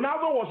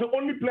 Ronaldo was the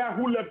only player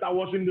who left that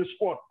was in the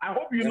squad. I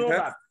hope you know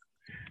that.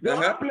 The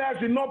other players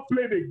did not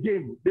play the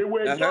game. They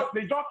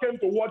just came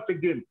to watch the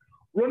game.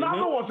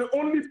 Ronaldo was the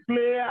only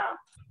player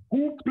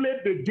who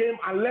played the game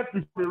and left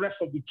with the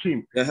rest of the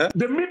team.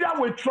 The media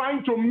were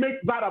trying to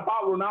make that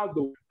about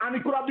Ronaldo, and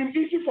it could have been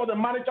easy for the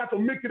manager to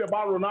make it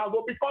about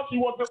Ronaldo because he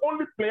was the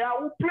only player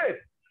who played.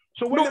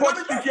 So when the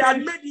manager had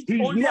made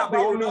it only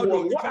about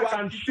Ronaldo, what I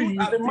can see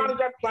is the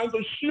manager trying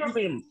to shield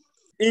him.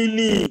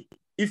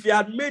 If he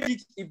had made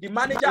it, if the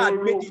manager had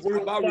made it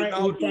about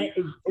Ronaldo,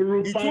 it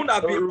wouldn't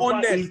have been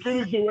honest.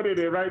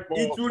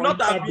 It would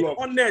not have been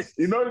honest.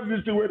 You know, this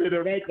is the way they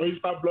write on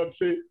Insta blog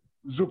say,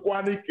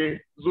 Zukwanike,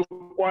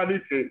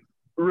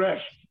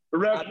 rest. I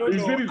know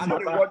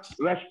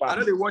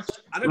they watch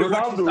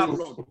Insta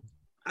blog.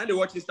 And they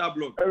watch Insta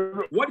blog.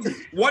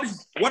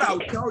 What I'll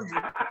tell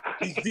you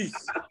is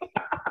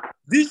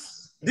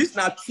this. These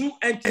are two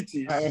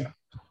entities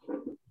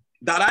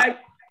that I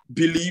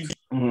believe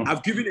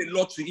have given a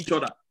lot to each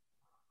other.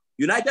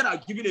 United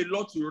have given a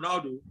lot to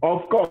Ronaldo.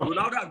 Of course.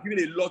 Ronaldo have given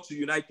a lot to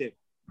United.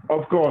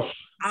 Of course.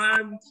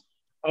 And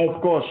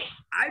of course.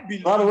 I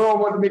believe. I don't know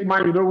what to make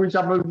money, you know, which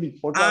Champions League.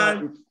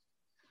 And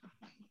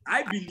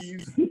I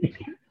believe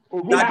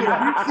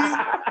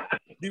that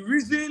the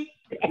reason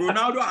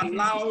Ronaldo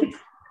allowed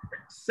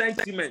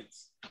sentiment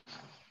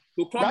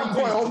to come into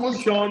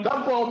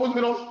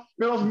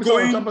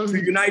going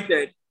to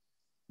United.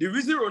 The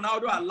reason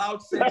Ronaldo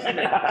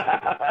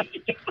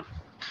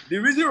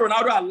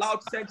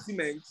allowed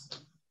sentiment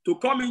to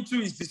come into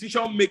his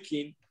decision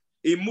making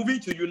in moving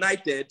to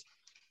United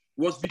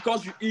was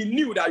because he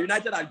knew that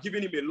United had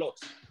given him a lot.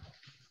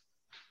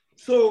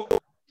 So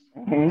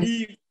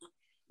if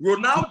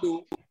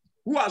Ronaldo,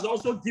 who has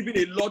also given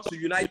a lot to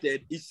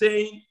United, is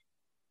saying,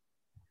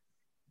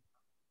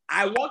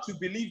 I want to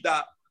believe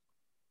that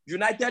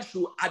United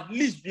should at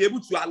least be able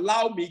to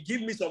allow me,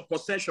 give me some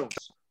concessions.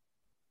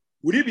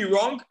 Would it be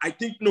wrong? I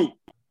think no.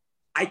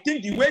 I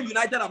think the way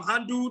United have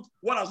handled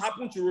what has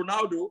happened to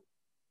Ronaldo,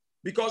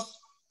 because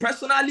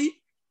personally,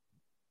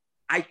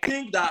 I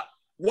think that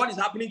what is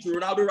happening to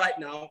Ronaldo right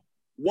now,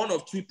 one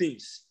of two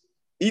things.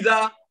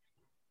 Either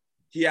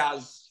he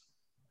has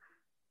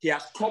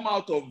come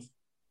out of,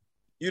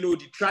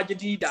 the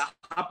tragedy that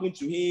happened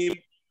to him,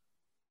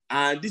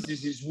 and this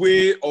is his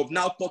way of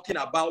now talking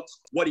about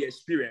what he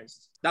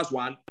experienced. That's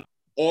one.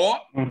 Or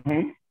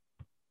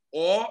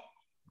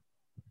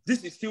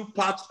this is still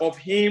part of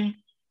him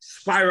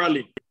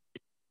spiraling.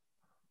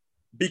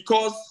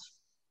 Because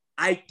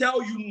I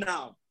tell you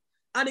now,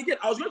 and again,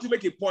 I was going to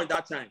make a point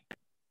that time.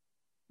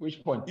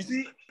 Which point? You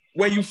see,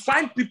 when you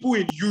find people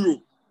in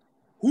Europe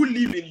who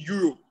live in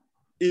Europe,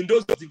 in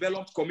those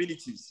developed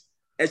communities,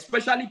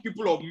 especially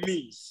people of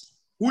means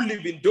who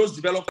live in those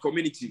developed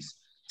communities,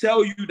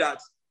 tell you that,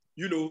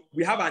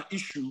 we have an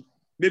issue,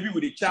 maybe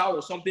with a child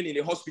or something in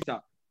a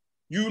hospital.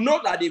 You know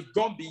that they've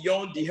gone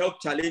beyond the health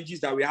challenges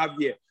that we have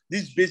here,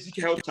 these basic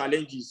health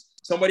challenges.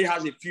 Somebody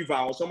has a fever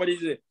or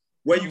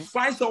when you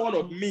find someone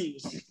of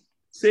means,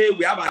 say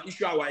we have an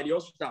issue in the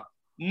hospital,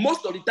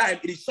 most of the time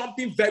it is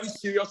something very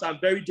serious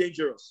and very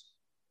dangerous.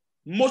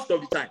 Most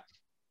of the time.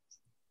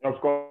 Of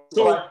course.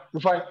 So,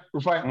 Rufai,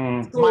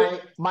 so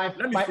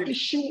my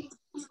issue.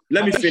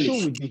 Let me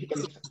finish.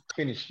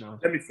 Finish now.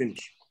 Let me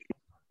finish.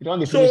 You don't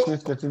need to finish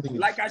this 30 minutes.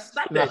 Like I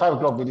started, 5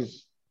 o'clock with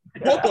this.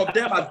 Both of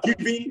them are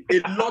giving a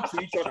lot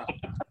to each other.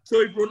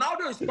 So if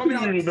Ronaldo is coming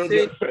out to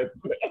say,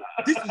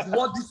 this is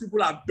what these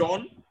people have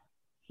done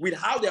with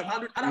how they have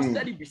handled, and I've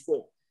said it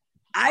before,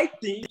 I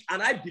think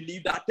and I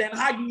believe that Ten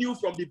Hag knew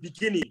from the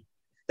beginning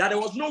that there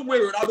was no way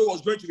Ronaldo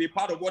was going to be a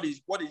part of what he's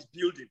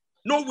building.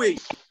 No way.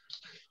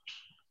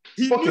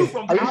 He knew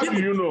from the beginning. How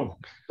do you know?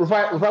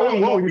 Rufai,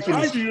 when will you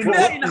finish? He's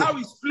playing how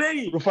he's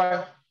playing.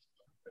 Rufai,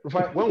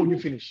 when will you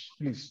finish,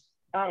 please?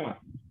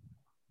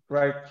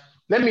 Right.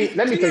 Let me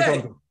tell you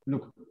something.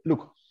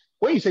 Look.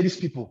 When you say these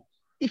people,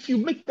 if you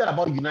make that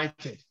about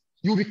United,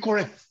 you'll be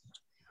correct.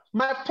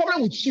 My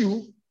problem with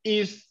you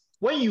is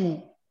when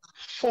you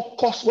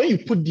focus, when you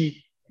put the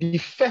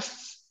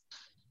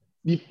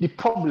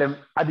problem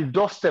at the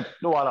doorstep.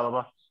 No,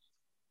 I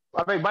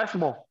beg, buy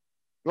some more.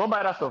 You won't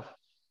buy that stuff.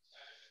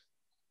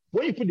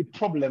 When you put the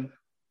problem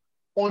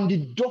on the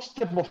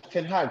doorstep of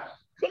Ten Hag.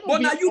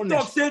 But now you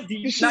talk say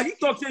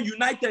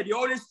United, you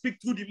always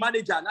speak through the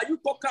manager. Now you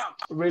talk out.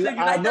 Really,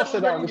 I have not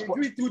said that on this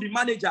point. Through the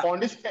manager. On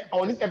this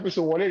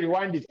episode, will you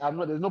rewind it?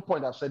 There's no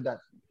point I've said that.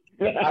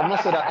 I've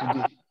not said that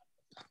today.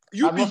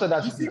 I've not said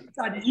that today. These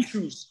are the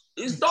issues.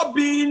 It's not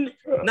being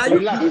now.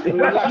 Relax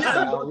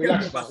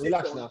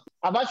now.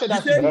 Have I said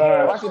that today?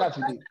 Have I said that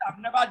today? I've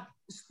never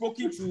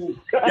spoken to.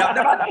 They have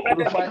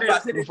never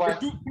said they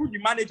do through the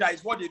manager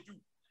is what they do.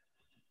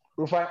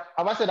 Rufai,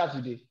 have I said that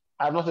today?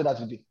 I have not said that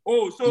today.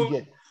 Oh, so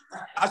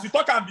as you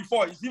talked about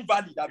before, is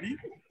invalid, Abi?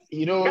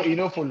 You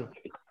know, follow.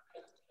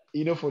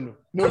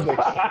 No vex.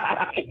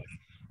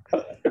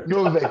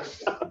 No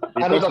vex.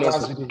 I don't talk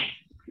about today.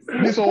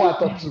 This is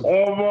what I talk to.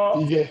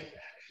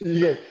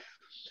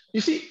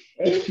 You see,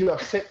 if you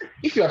have said,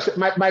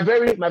 my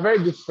very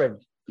good friend,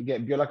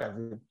 Biola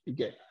Kazim,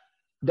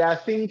 there are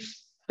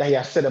things that he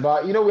has said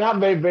about, we have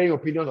very, very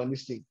opinions on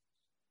this thing,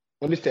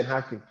 on this Ten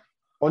Hag thing,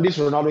 on this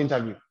Ronaldo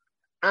interview.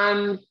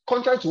 And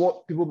contrary to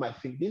what people might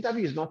think, the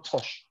interview is not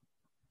tosh.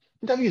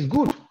 The interview is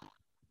good.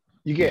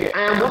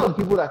 I am one of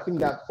the people that think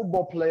that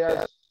football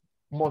players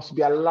must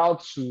be allowed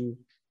to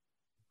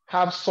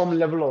have some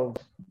level of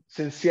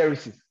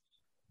sincerity,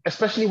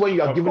 especially when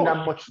you are given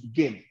that much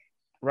game,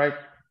 right?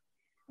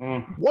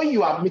 What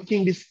you are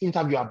making this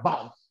interview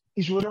about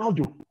is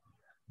Ronaldo.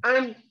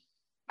 And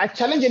I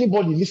challenge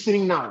anybody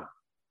listening now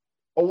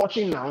or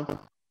watching now,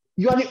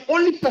 you are the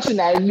only person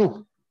that I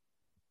know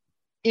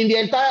in the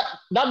entire,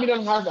 that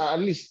million has at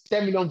least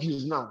 10 million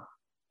views now.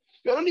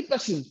 You're the only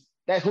person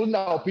that is holding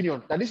that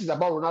opinion that this is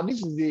about Ronaldo.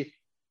 This is the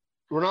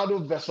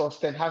Ronaldo versus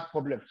Ten Hag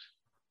problem.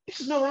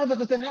 This is not Ronaldo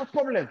versus Ten Hag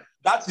problem.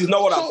 That is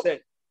not what I've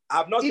said.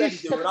 I've not said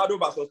it's Ronaldo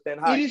versus Ten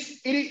Hag.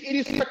 It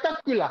is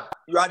spectacular.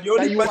 You are the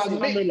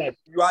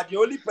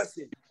only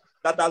person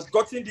that has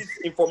gotten this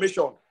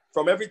information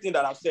from everything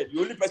that I've said. The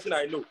only person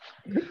I know.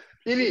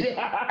 Ili,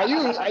 are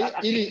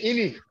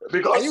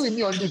you with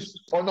me on this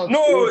or not?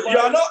 No, you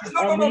are not.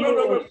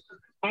 No.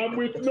 I'm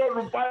with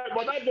Rufai,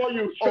 but that's what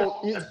you said.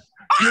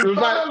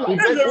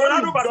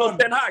 Ronaldo versus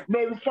Ten Hag. No,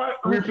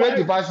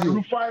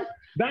 Rufai,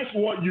 that's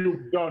what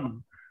you've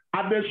done.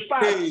 At the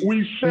start,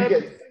 we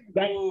said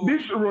that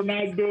this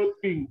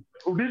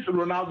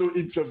Ronaldo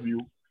interview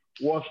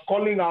was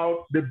calling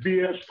out the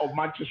BS of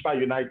Manchester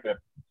United.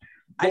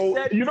 I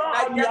said you know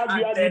how you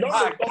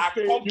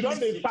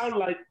don't sound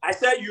like. I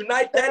said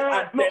United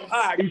and Ten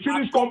Hag. You see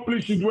this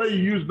complicit where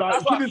you use that.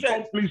 You see this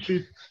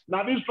complicit.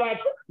 Now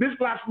this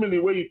last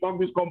minute where you talk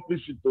this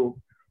complicit though.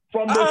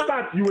 From the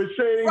start, you were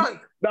saying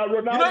Frank, that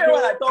Ronaldo. You know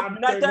when I talk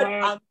United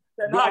and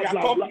Ten Hag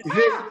are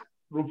complicit.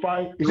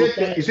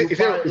 Is it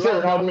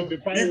Ronaldo? Be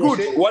good.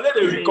 Wale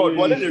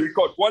they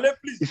record. Wale,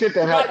 please. Is it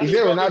Ten Hag? Is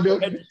it Ronaldo?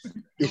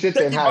 Is it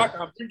Ten Hag? Take it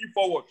back and bring it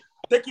forward.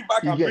 Take it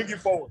back and bring it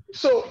forward.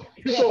 So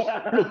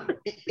look,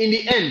 in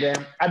the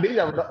end, I believe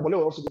that Wale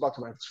will also go back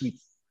to my tweet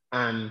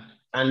and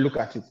look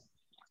at it.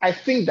 I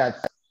think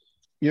that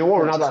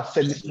what Ronaldo has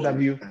said in this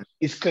interview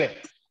is clear,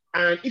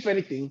 and if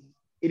anything,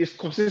 it is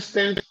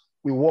consistent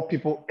with what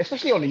people,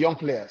 especially on the young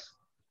players,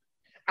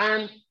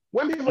 and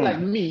when people like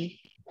me,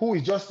 who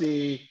is just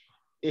a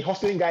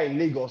hustling guy in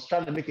Lagos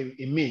trying to make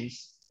a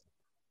means,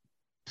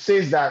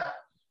 says that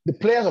the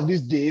players of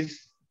these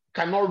days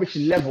cannot reach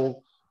the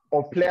level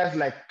of players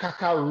like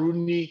Kaka,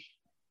 Rooney,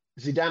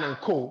 Zidane, and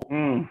co.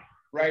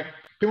 Right?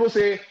 People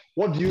say,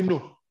 "What do you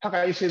know? How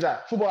can you say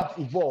that? Football has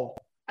evolved."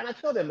 And I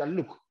tell them that,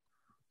 look,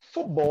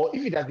 football,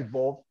 if it has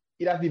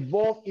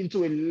evolved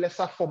into a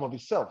lesser form of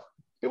itself.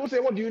 People say,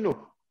 "What do you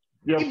know?"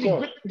 Yeah,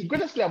 the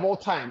greatest player of all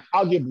time,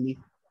 arguably,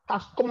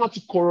 has come out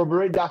to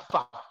corroborate that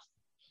fact.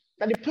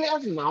 That the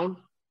players now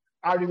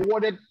are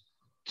rewarded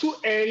too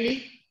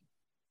early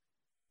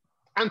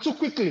and too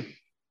quickly,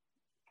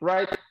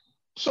 right?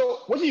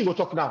 So what do you go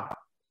talk now?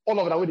 All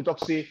of that way they talk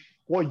say,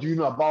 what do you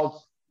know about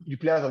the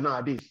players of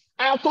nowadays?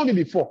 I have told you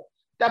before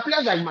that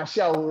players like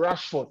Martial or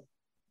Rashford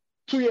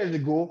 2 years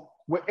ago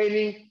were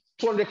earning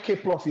 200k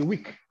plus a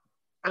week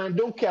and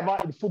don't care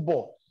about the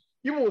football.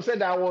 People will say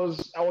that I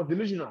was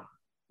delusional,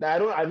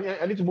 that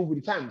I need to move with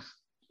the times.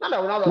 Not that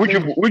Ronaldo which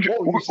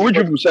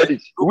people said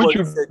it? Which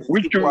people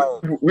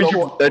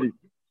said it?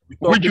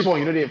 This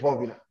one, they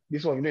involved in that.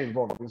 This one,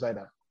 involved inside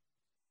that.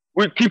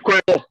 We keep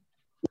quiet.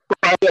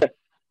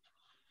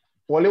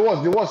 Well, it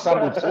was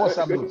Sabut.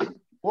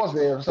 What's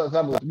the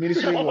Sabut?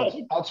 Ministry was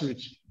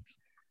outreach.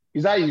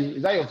 Is that you?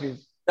 Is that your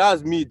face?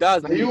 That's me.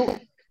 That's me.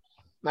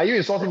 Now you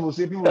insult people,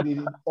 say people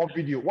did on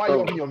video. Why are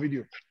you on your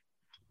video?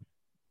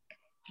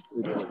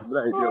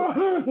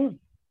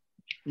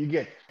 You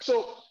get.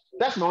 So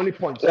that's my only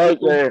point.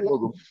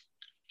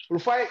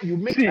 Rufai, you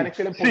make an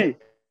excellent point.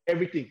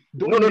 Everything.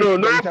 No,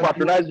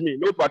 patronize me.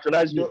 No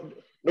patronize me.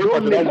 You know,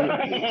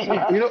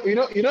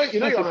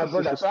 you're my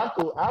brother. So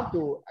I have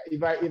to.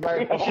 If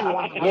I pursue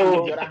one hand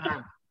with the other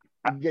hand,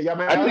 you're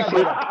my other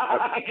brother.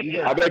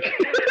 I beg.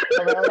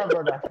 You're my other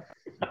brother.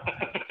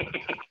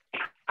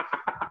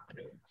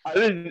 I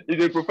think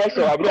he's a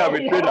professor. I'm a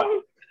trader.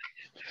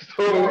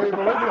 So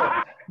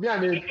me,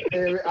 I'm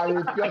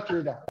a pure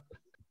trader.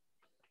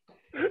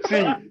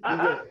 See.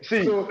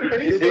 So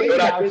anything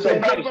that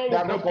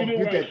I'm not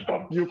completed,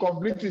 you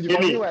complete it. You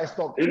complete where I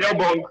stop. In your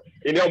bong.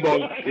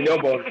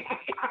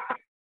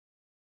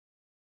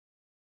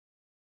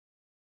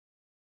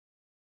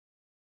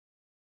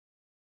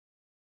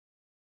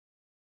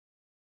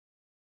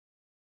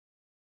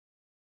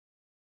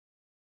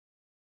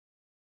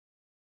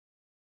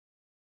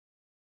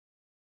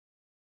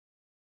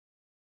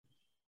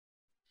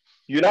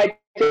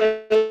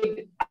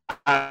 United,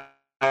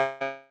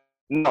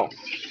 no.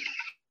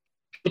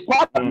 The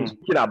part I'm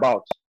speaking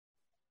about.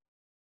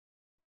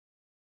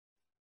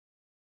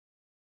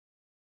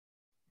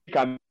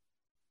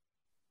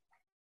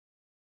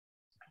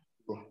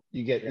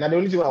 You get. Now the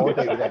only thing I want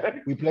to say is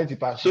that we plenty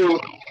passion.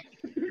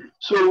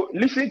 So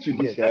listen to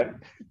this.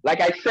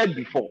 Like I said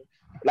before.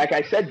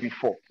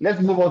 Let's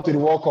move on to the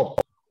World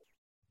Cup.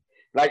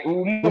 Like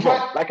we'll move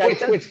on. Like I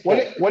said.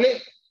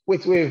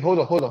 Wait, hold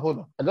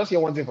on. I just hear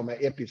one thing from my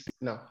earpiece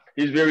now.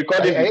 He's been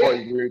recording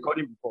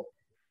before.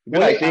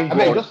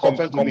 Just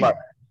confirm to me.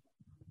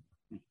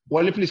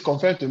 Wale, please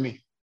confirm to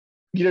me.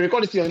 Did they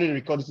record this thing or didn't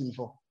record this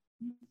before?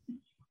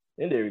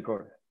 Then they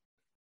record.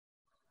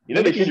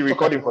 They keep the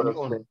recording for us.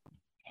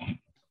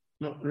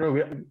 No,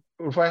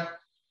 Rufai.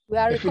 We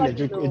are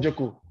recording.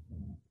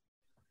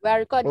 We are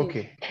recording.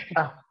 Okay.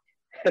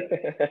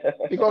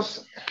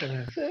 Because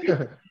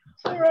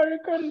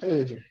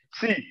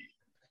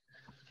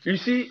you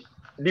see,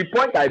 the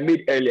point I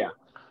made earlier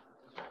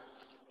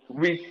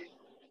with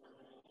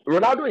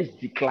Ronaldo is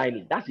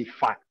declining. That's a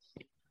fact.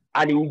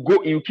 And he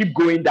will keep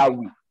going that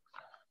way.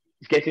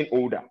 He's getting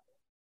older.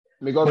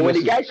 But when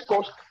the guy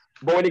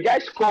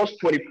scores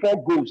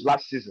 24 goals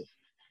last season,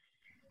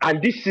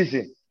 and this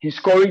season he's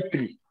scoring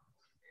 3,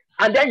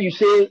 and then you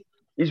say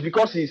it's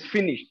because he's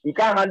finished. He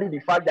can't handle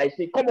the fact that he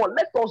say, "Come on,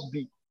 let us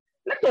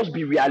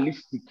be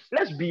realistic.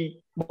 Let's be."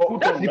 Let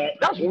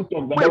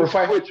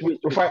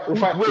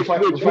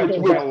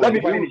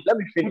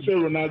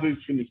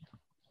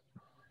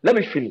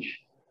me finish.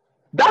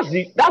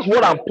 That's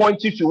what I'm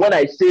pointing to when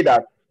I say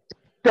that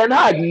Ten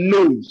Hag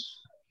knows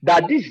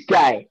that this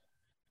guy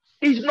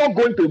is not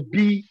going to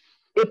be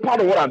a part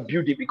of what I'm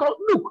building. Because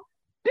look,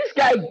 this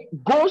guy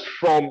goes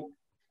from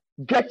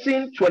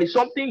getting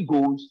 20-something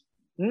goals.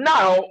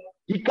 Now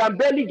he can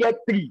barely get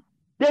 3.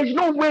 There's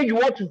no way you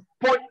want to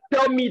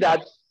tell me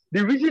that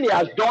the reason he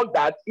has done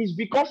that is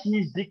because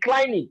he's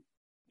declining.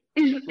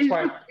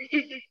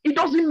 It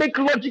doesn't make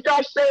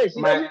logical sense.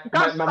 My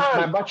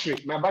battery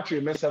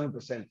remains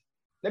 7%.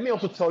 Let me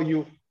also tell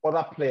you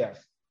other players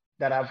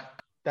that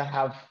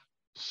have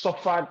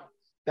suffered,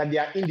 that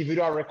their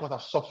individual records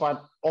have suffered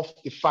off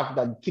the fact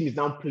that the team is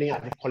now playing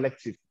as a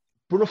collective.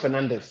 Bruno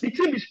Fernandes. The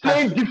team is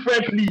playing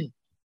differently.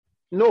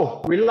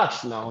 No,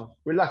 relax now.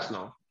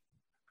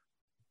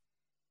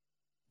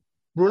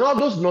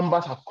 Ronaldo's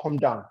numbers have come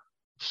down.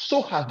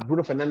 So has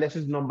Bruno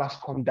Fernandes' numbers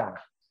come down.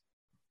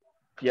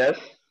 Yes.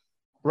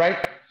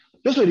 Right?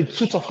 Those were the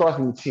two top scorers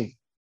in the team.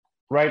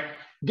 Right?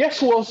 Guess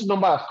who else's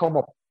number has come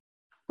up?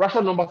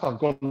 Rashford's numbers have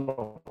gone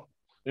up.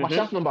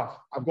 Martial's numbers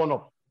have gone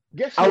up.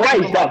 Guess who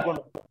else's numbers have gone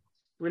up?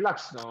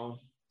 Relax now.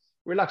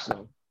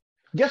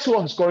 Guess who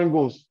else is scoring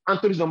goals?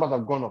 Anthony's numbers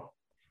have gone up.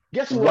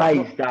 Guess who Why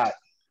is that?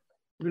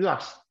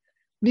 Relax.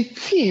 The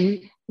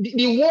team,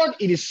 the word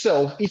in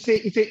itself, it's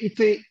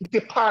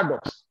a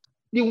paradox.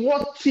 The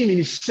word team in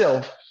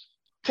itself,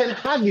 Ten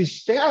Hag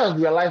has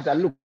realized that,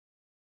 look,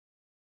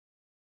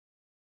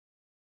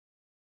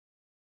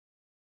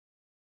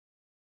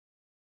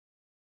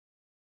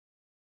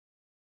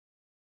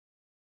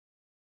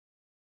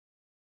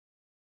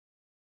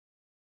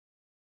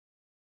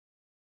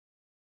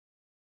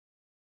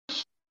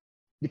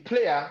 the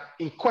player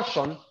in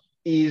question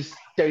is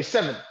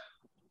 37.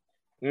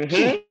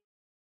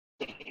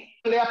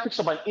 Player picks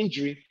up an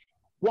injury,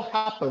 what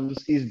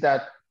happens is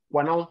that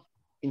we're now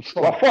in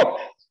trouble.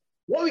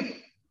 What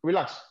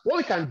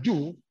we can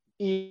do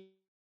is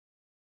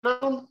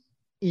now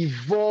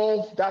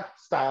evolve that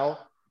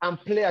style and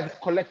play as a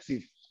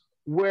collective,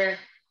 where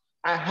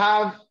I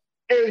have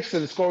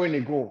Eriksen scoring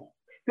a goal.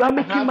 You are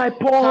making my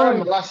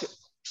point.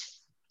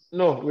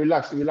 No,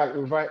 relax. You're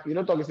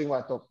not talking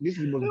what I talk. This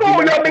is the most.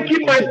 No, you're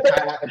making my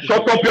point.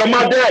 Shut up your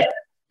mother.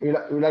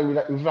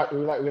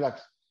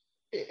 Relax.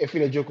 I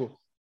feel a joke.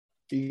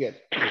 You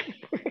get.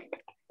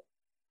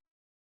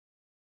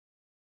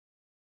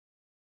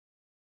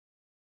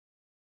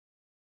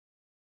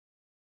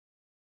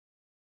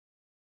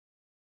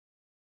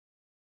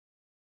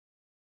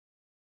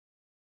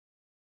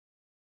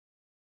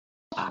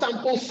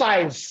 Sample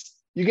size.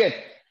 You get.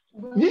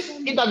 This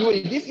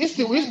interview, this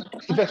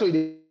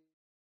episode,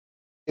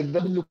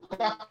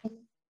 Lukaku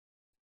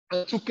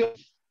and Tuchel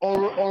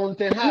on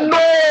Ten Hag.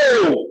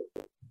 No!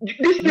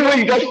 This thing where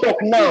you just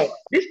talk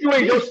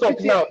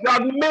now. You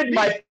have made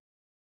my...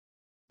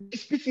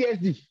 It's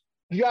PTSD.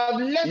 You have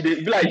left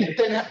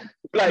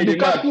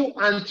Lukaku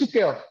and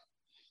Tuchel.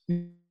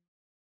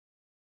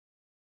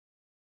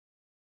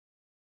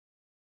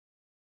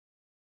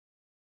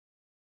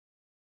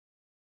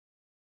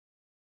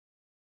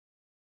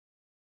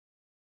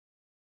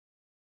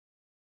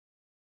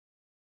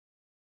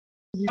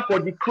 For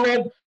the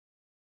club.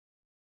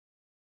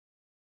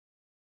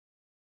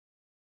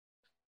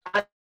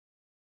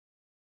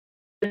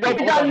 I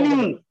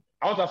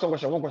want to ask one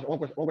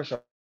question.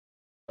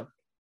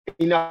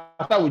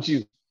 I'll start with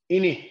you.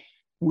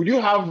 Would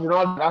you have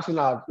Ronaldo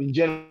Arsenal in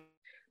general?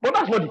 But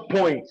that's not the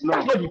point. No.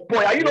 That's not the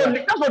point. Are you not?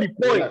 That's not the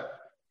point.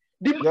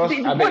 The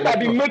point I've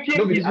been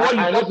making is what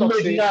you just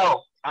made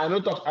now. I'm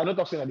not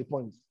talking at the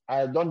point.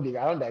 I don't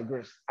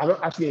digress. I'm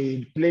not asking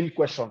a plain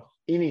question.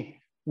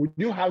 Would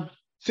you have,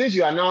 since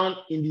you are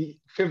now in the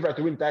favorite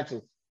to win the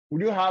title,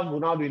 would you have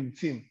Ronaldo in the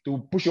team to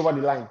push over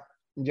the line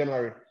in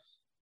January?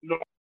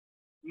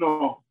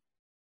 No.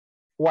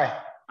 Why?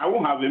 I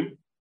won't have him.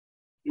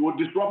 It would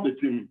disrupt the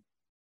team.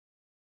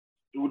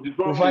 The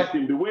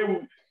team. The way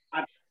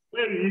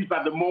he is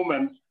at the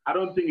moment, I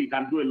don't think he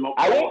can do a lot.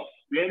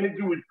 The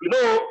energy will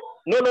play.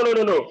 No.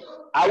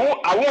 I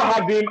won't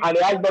have him, and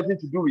it has nothing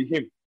to do with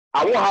him.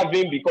 I won't have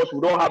him because we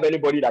don't have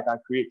anybody that can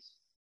create.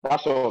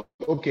 That's all.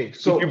 Okay.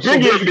 So if you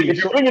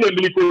bring in a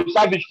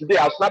Milinkovic today,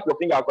 I'll snap your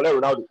finger and collect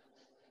Ronaldo.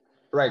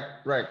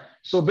 Right.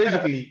 So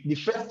basically, the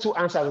first two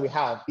answers we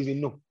have is a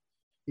no.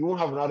 You won't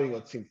have Ronaldo in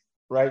your team,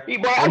 right?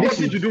 But I have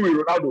nothing to do with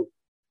Ronaldo.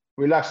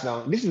 Relax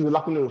now. This is the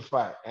Lakuna of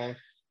Fire.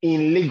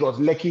 In Lagos,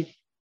 Lekki,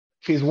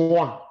 phase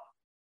 1.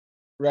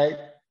 Right?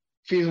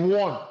 Phase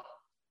 1.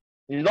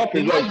 It's not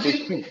phase 1,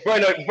 phase 2. Before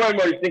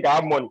you think I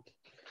have money.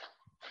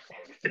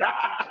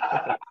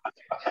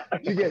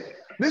 You get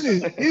this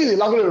is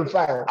Lakuna of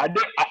Fire. I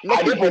don't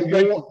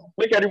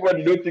make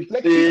everybody don't think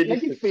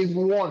Lekki phase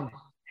 1.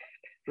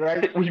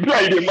 Right? We be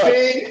like the man.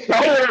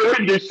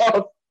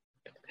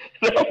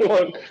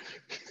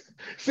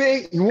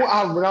 Saying you won't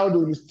have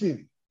Ronaldo in his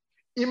team.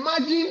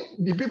 Imagine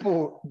the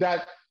people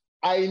that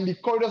are in the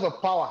corridors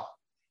of power.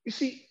 You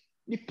see,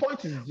 the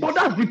point is this. But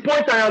that's the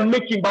point I am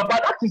making, Baba.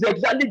 That is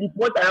exactly the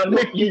point I am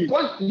making. The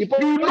point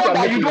you know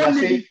that you don't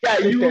need this guy.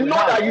 You know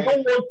that you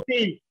don't want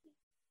him.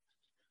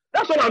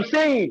 That's what I'm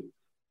saying.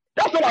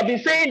 That's what I've been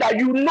saying, that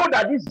you know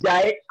that this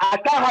guy, I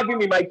can't have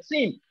him in my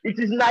team. It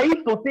is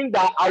naive to think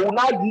that I will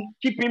now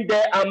keep him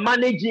there and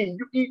manage him.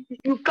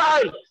 You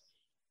can't.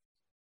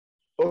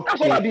 Okay, that's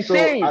what I've been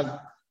saying.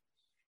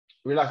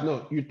 Relax,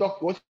 no. You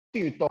talk, what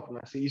you talk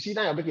now? You see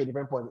now you're making a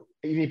different point.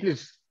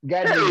 Please,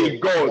 guide me.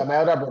 You're my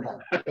elder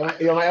brother.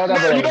 You're my elder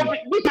brother.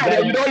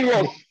 You don't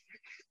work.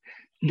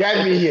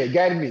 Guide me here.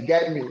 Guide me.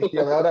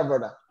 You're my other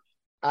brother.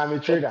 I'm a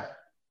trader.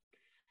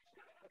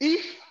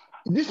 If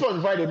this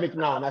one why they make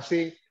now, and I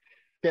say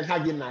Ten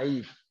Hag is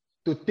naive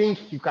to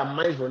think you can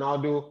manage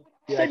Ronaldo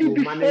like you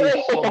manage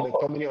Son,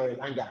 McTominay or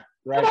Elanga,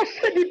 right? I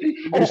said it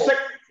before.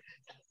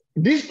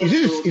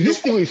 Is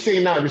this thing we're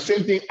saying now the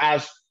same thing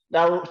as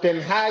that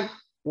Ten Hag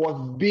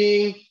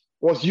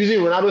was using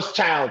Ronaldo's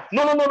child?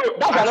 No.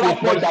 That's another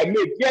point I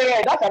made.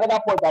 Yeah, that's another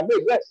point I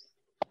made. Yes.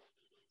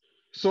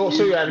 So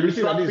you are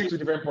admitting that these two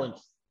different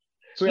points.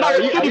 So no,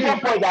 two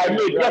different points I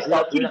made. Yes,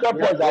 two different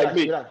points I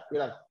made.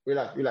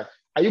 Relax.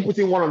 Are you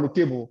putting one on the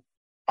table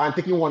and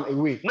taking one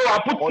away? No,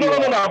 I'm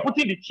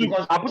putting the two.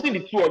 I'm putting the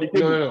two on the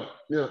table.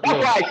 No.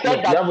 That's why I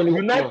said that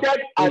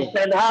United and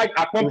Ten Hag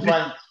are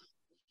complete.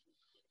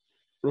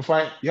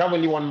 Rufai, you have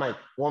only one mic.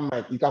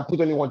 You can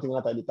put only one thing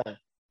at a time.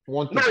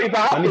 One thing. No, if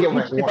I have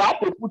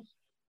to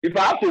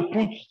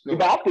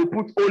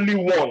put only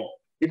one.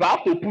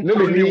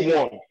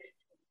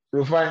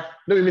 Rufai,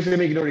 don't be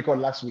make you don't record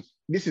last week.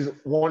 This is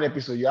one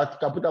episode. You have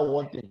to put out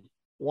one thing.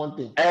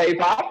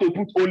 If I have to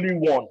put only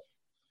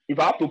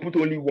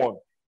one,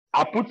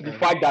 I put the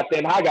fact that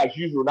Ten Hag has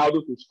used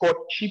Ronaldo to score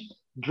cheap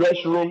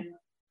dress room.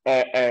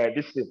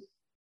 This thing.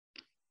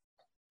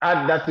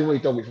 Add that thing what you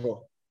talked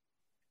before.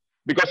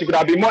 Because he could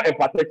have been more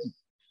empathetic.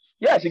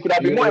 Yes, he could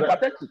have been more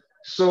empathetic.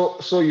 So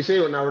you say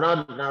now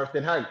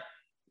Ten Hag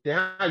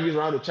used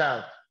Ronaldo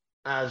child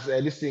as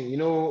this thing.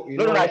 No.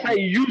 I said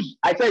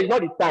it's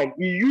not his time.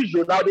 He used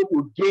Ronaldo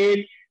to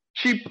gain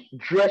cheap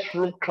dress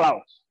room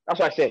clout. That's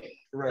what I said.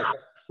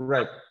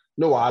 Right.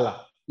 No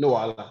wahala.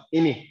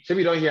 Ini, should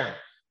we don't hear?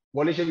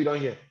 Wale, should we don't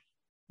hear?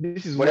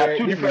 This is there are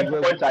two different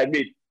points I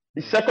made.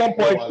 The second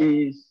point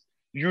is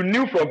you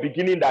knew from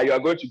beginning that you are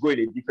going to go in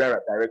a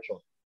different direction.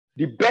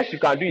 The best you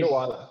can do is,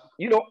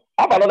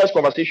 have an honest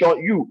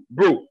conversation. You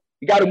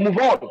got to move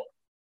on.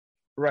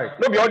 Right.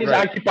 Don't be all these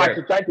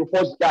anti-party trying to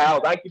force the guy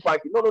out.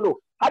 Anti-party. No.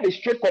 Have a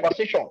straight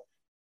conversation.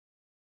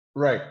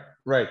 Right.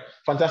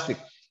 Fantastic.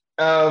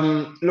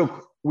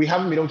 Look, we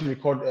haven't been able to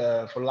record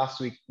for last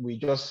week. We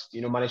just,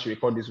 managed to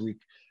record this week.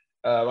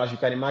 As you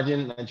can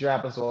imagine, Nigeria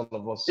happens to all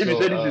of us. If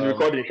you say this is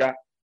recording,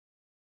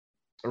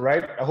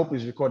 right? I hope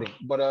it's recording.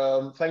 But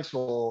thanks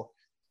for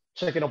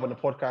checking up on the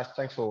podcast.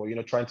 Thanks for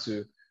trying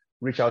to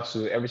reach out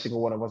to every single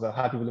one of us. I've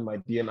had people in my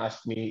DM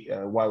ask me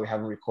why we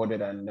haven't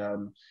recorded,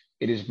 and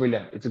it is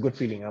brilliant. It's a good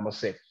feeling, I must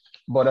say.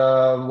 But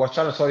we're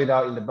trying to sort it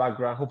out in the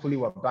background. Hopefully,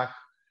 we're back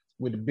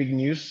with big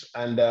news.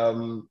 And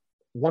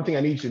one thing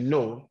I need to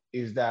know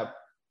is that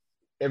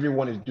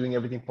everyone is doing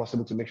everything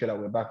possible to make sure that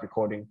we're back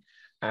recording,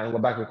 and we're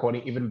back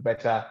recording even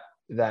better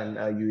than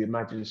you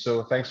imagine.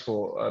 So thanks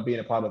for being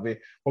a part of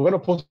it. We're going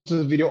to post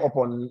this video up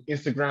on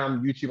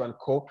Instagram, YouTube, and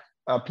co.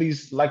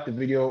 Please like the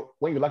video.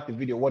 When you like the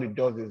video, what it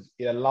does is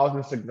it allows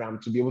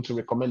Instagram to be able to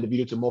recommend the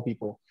video to more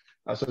people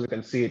so we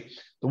can see it.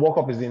 The World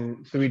Cup is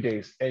in 3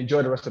 days.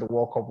 Enjoy the rest of the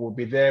World Cup. We'll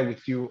be there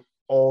with you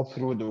all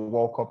through the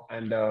World Cup.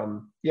 And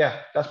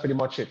that's pretty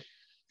much it.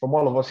 From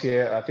all of us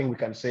here, I think we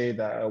can say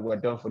that we're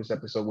done for this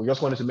episode. We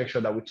just wanted to make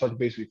sure that we touch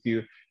base with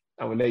you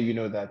and we let you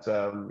know that,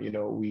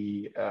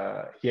 we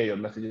hear your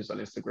messages on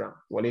Instagram.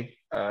 Wale,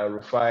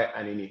 Rufai,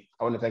 and Ini.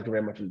 I want to thank you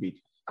very much indeed.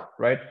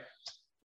 Right?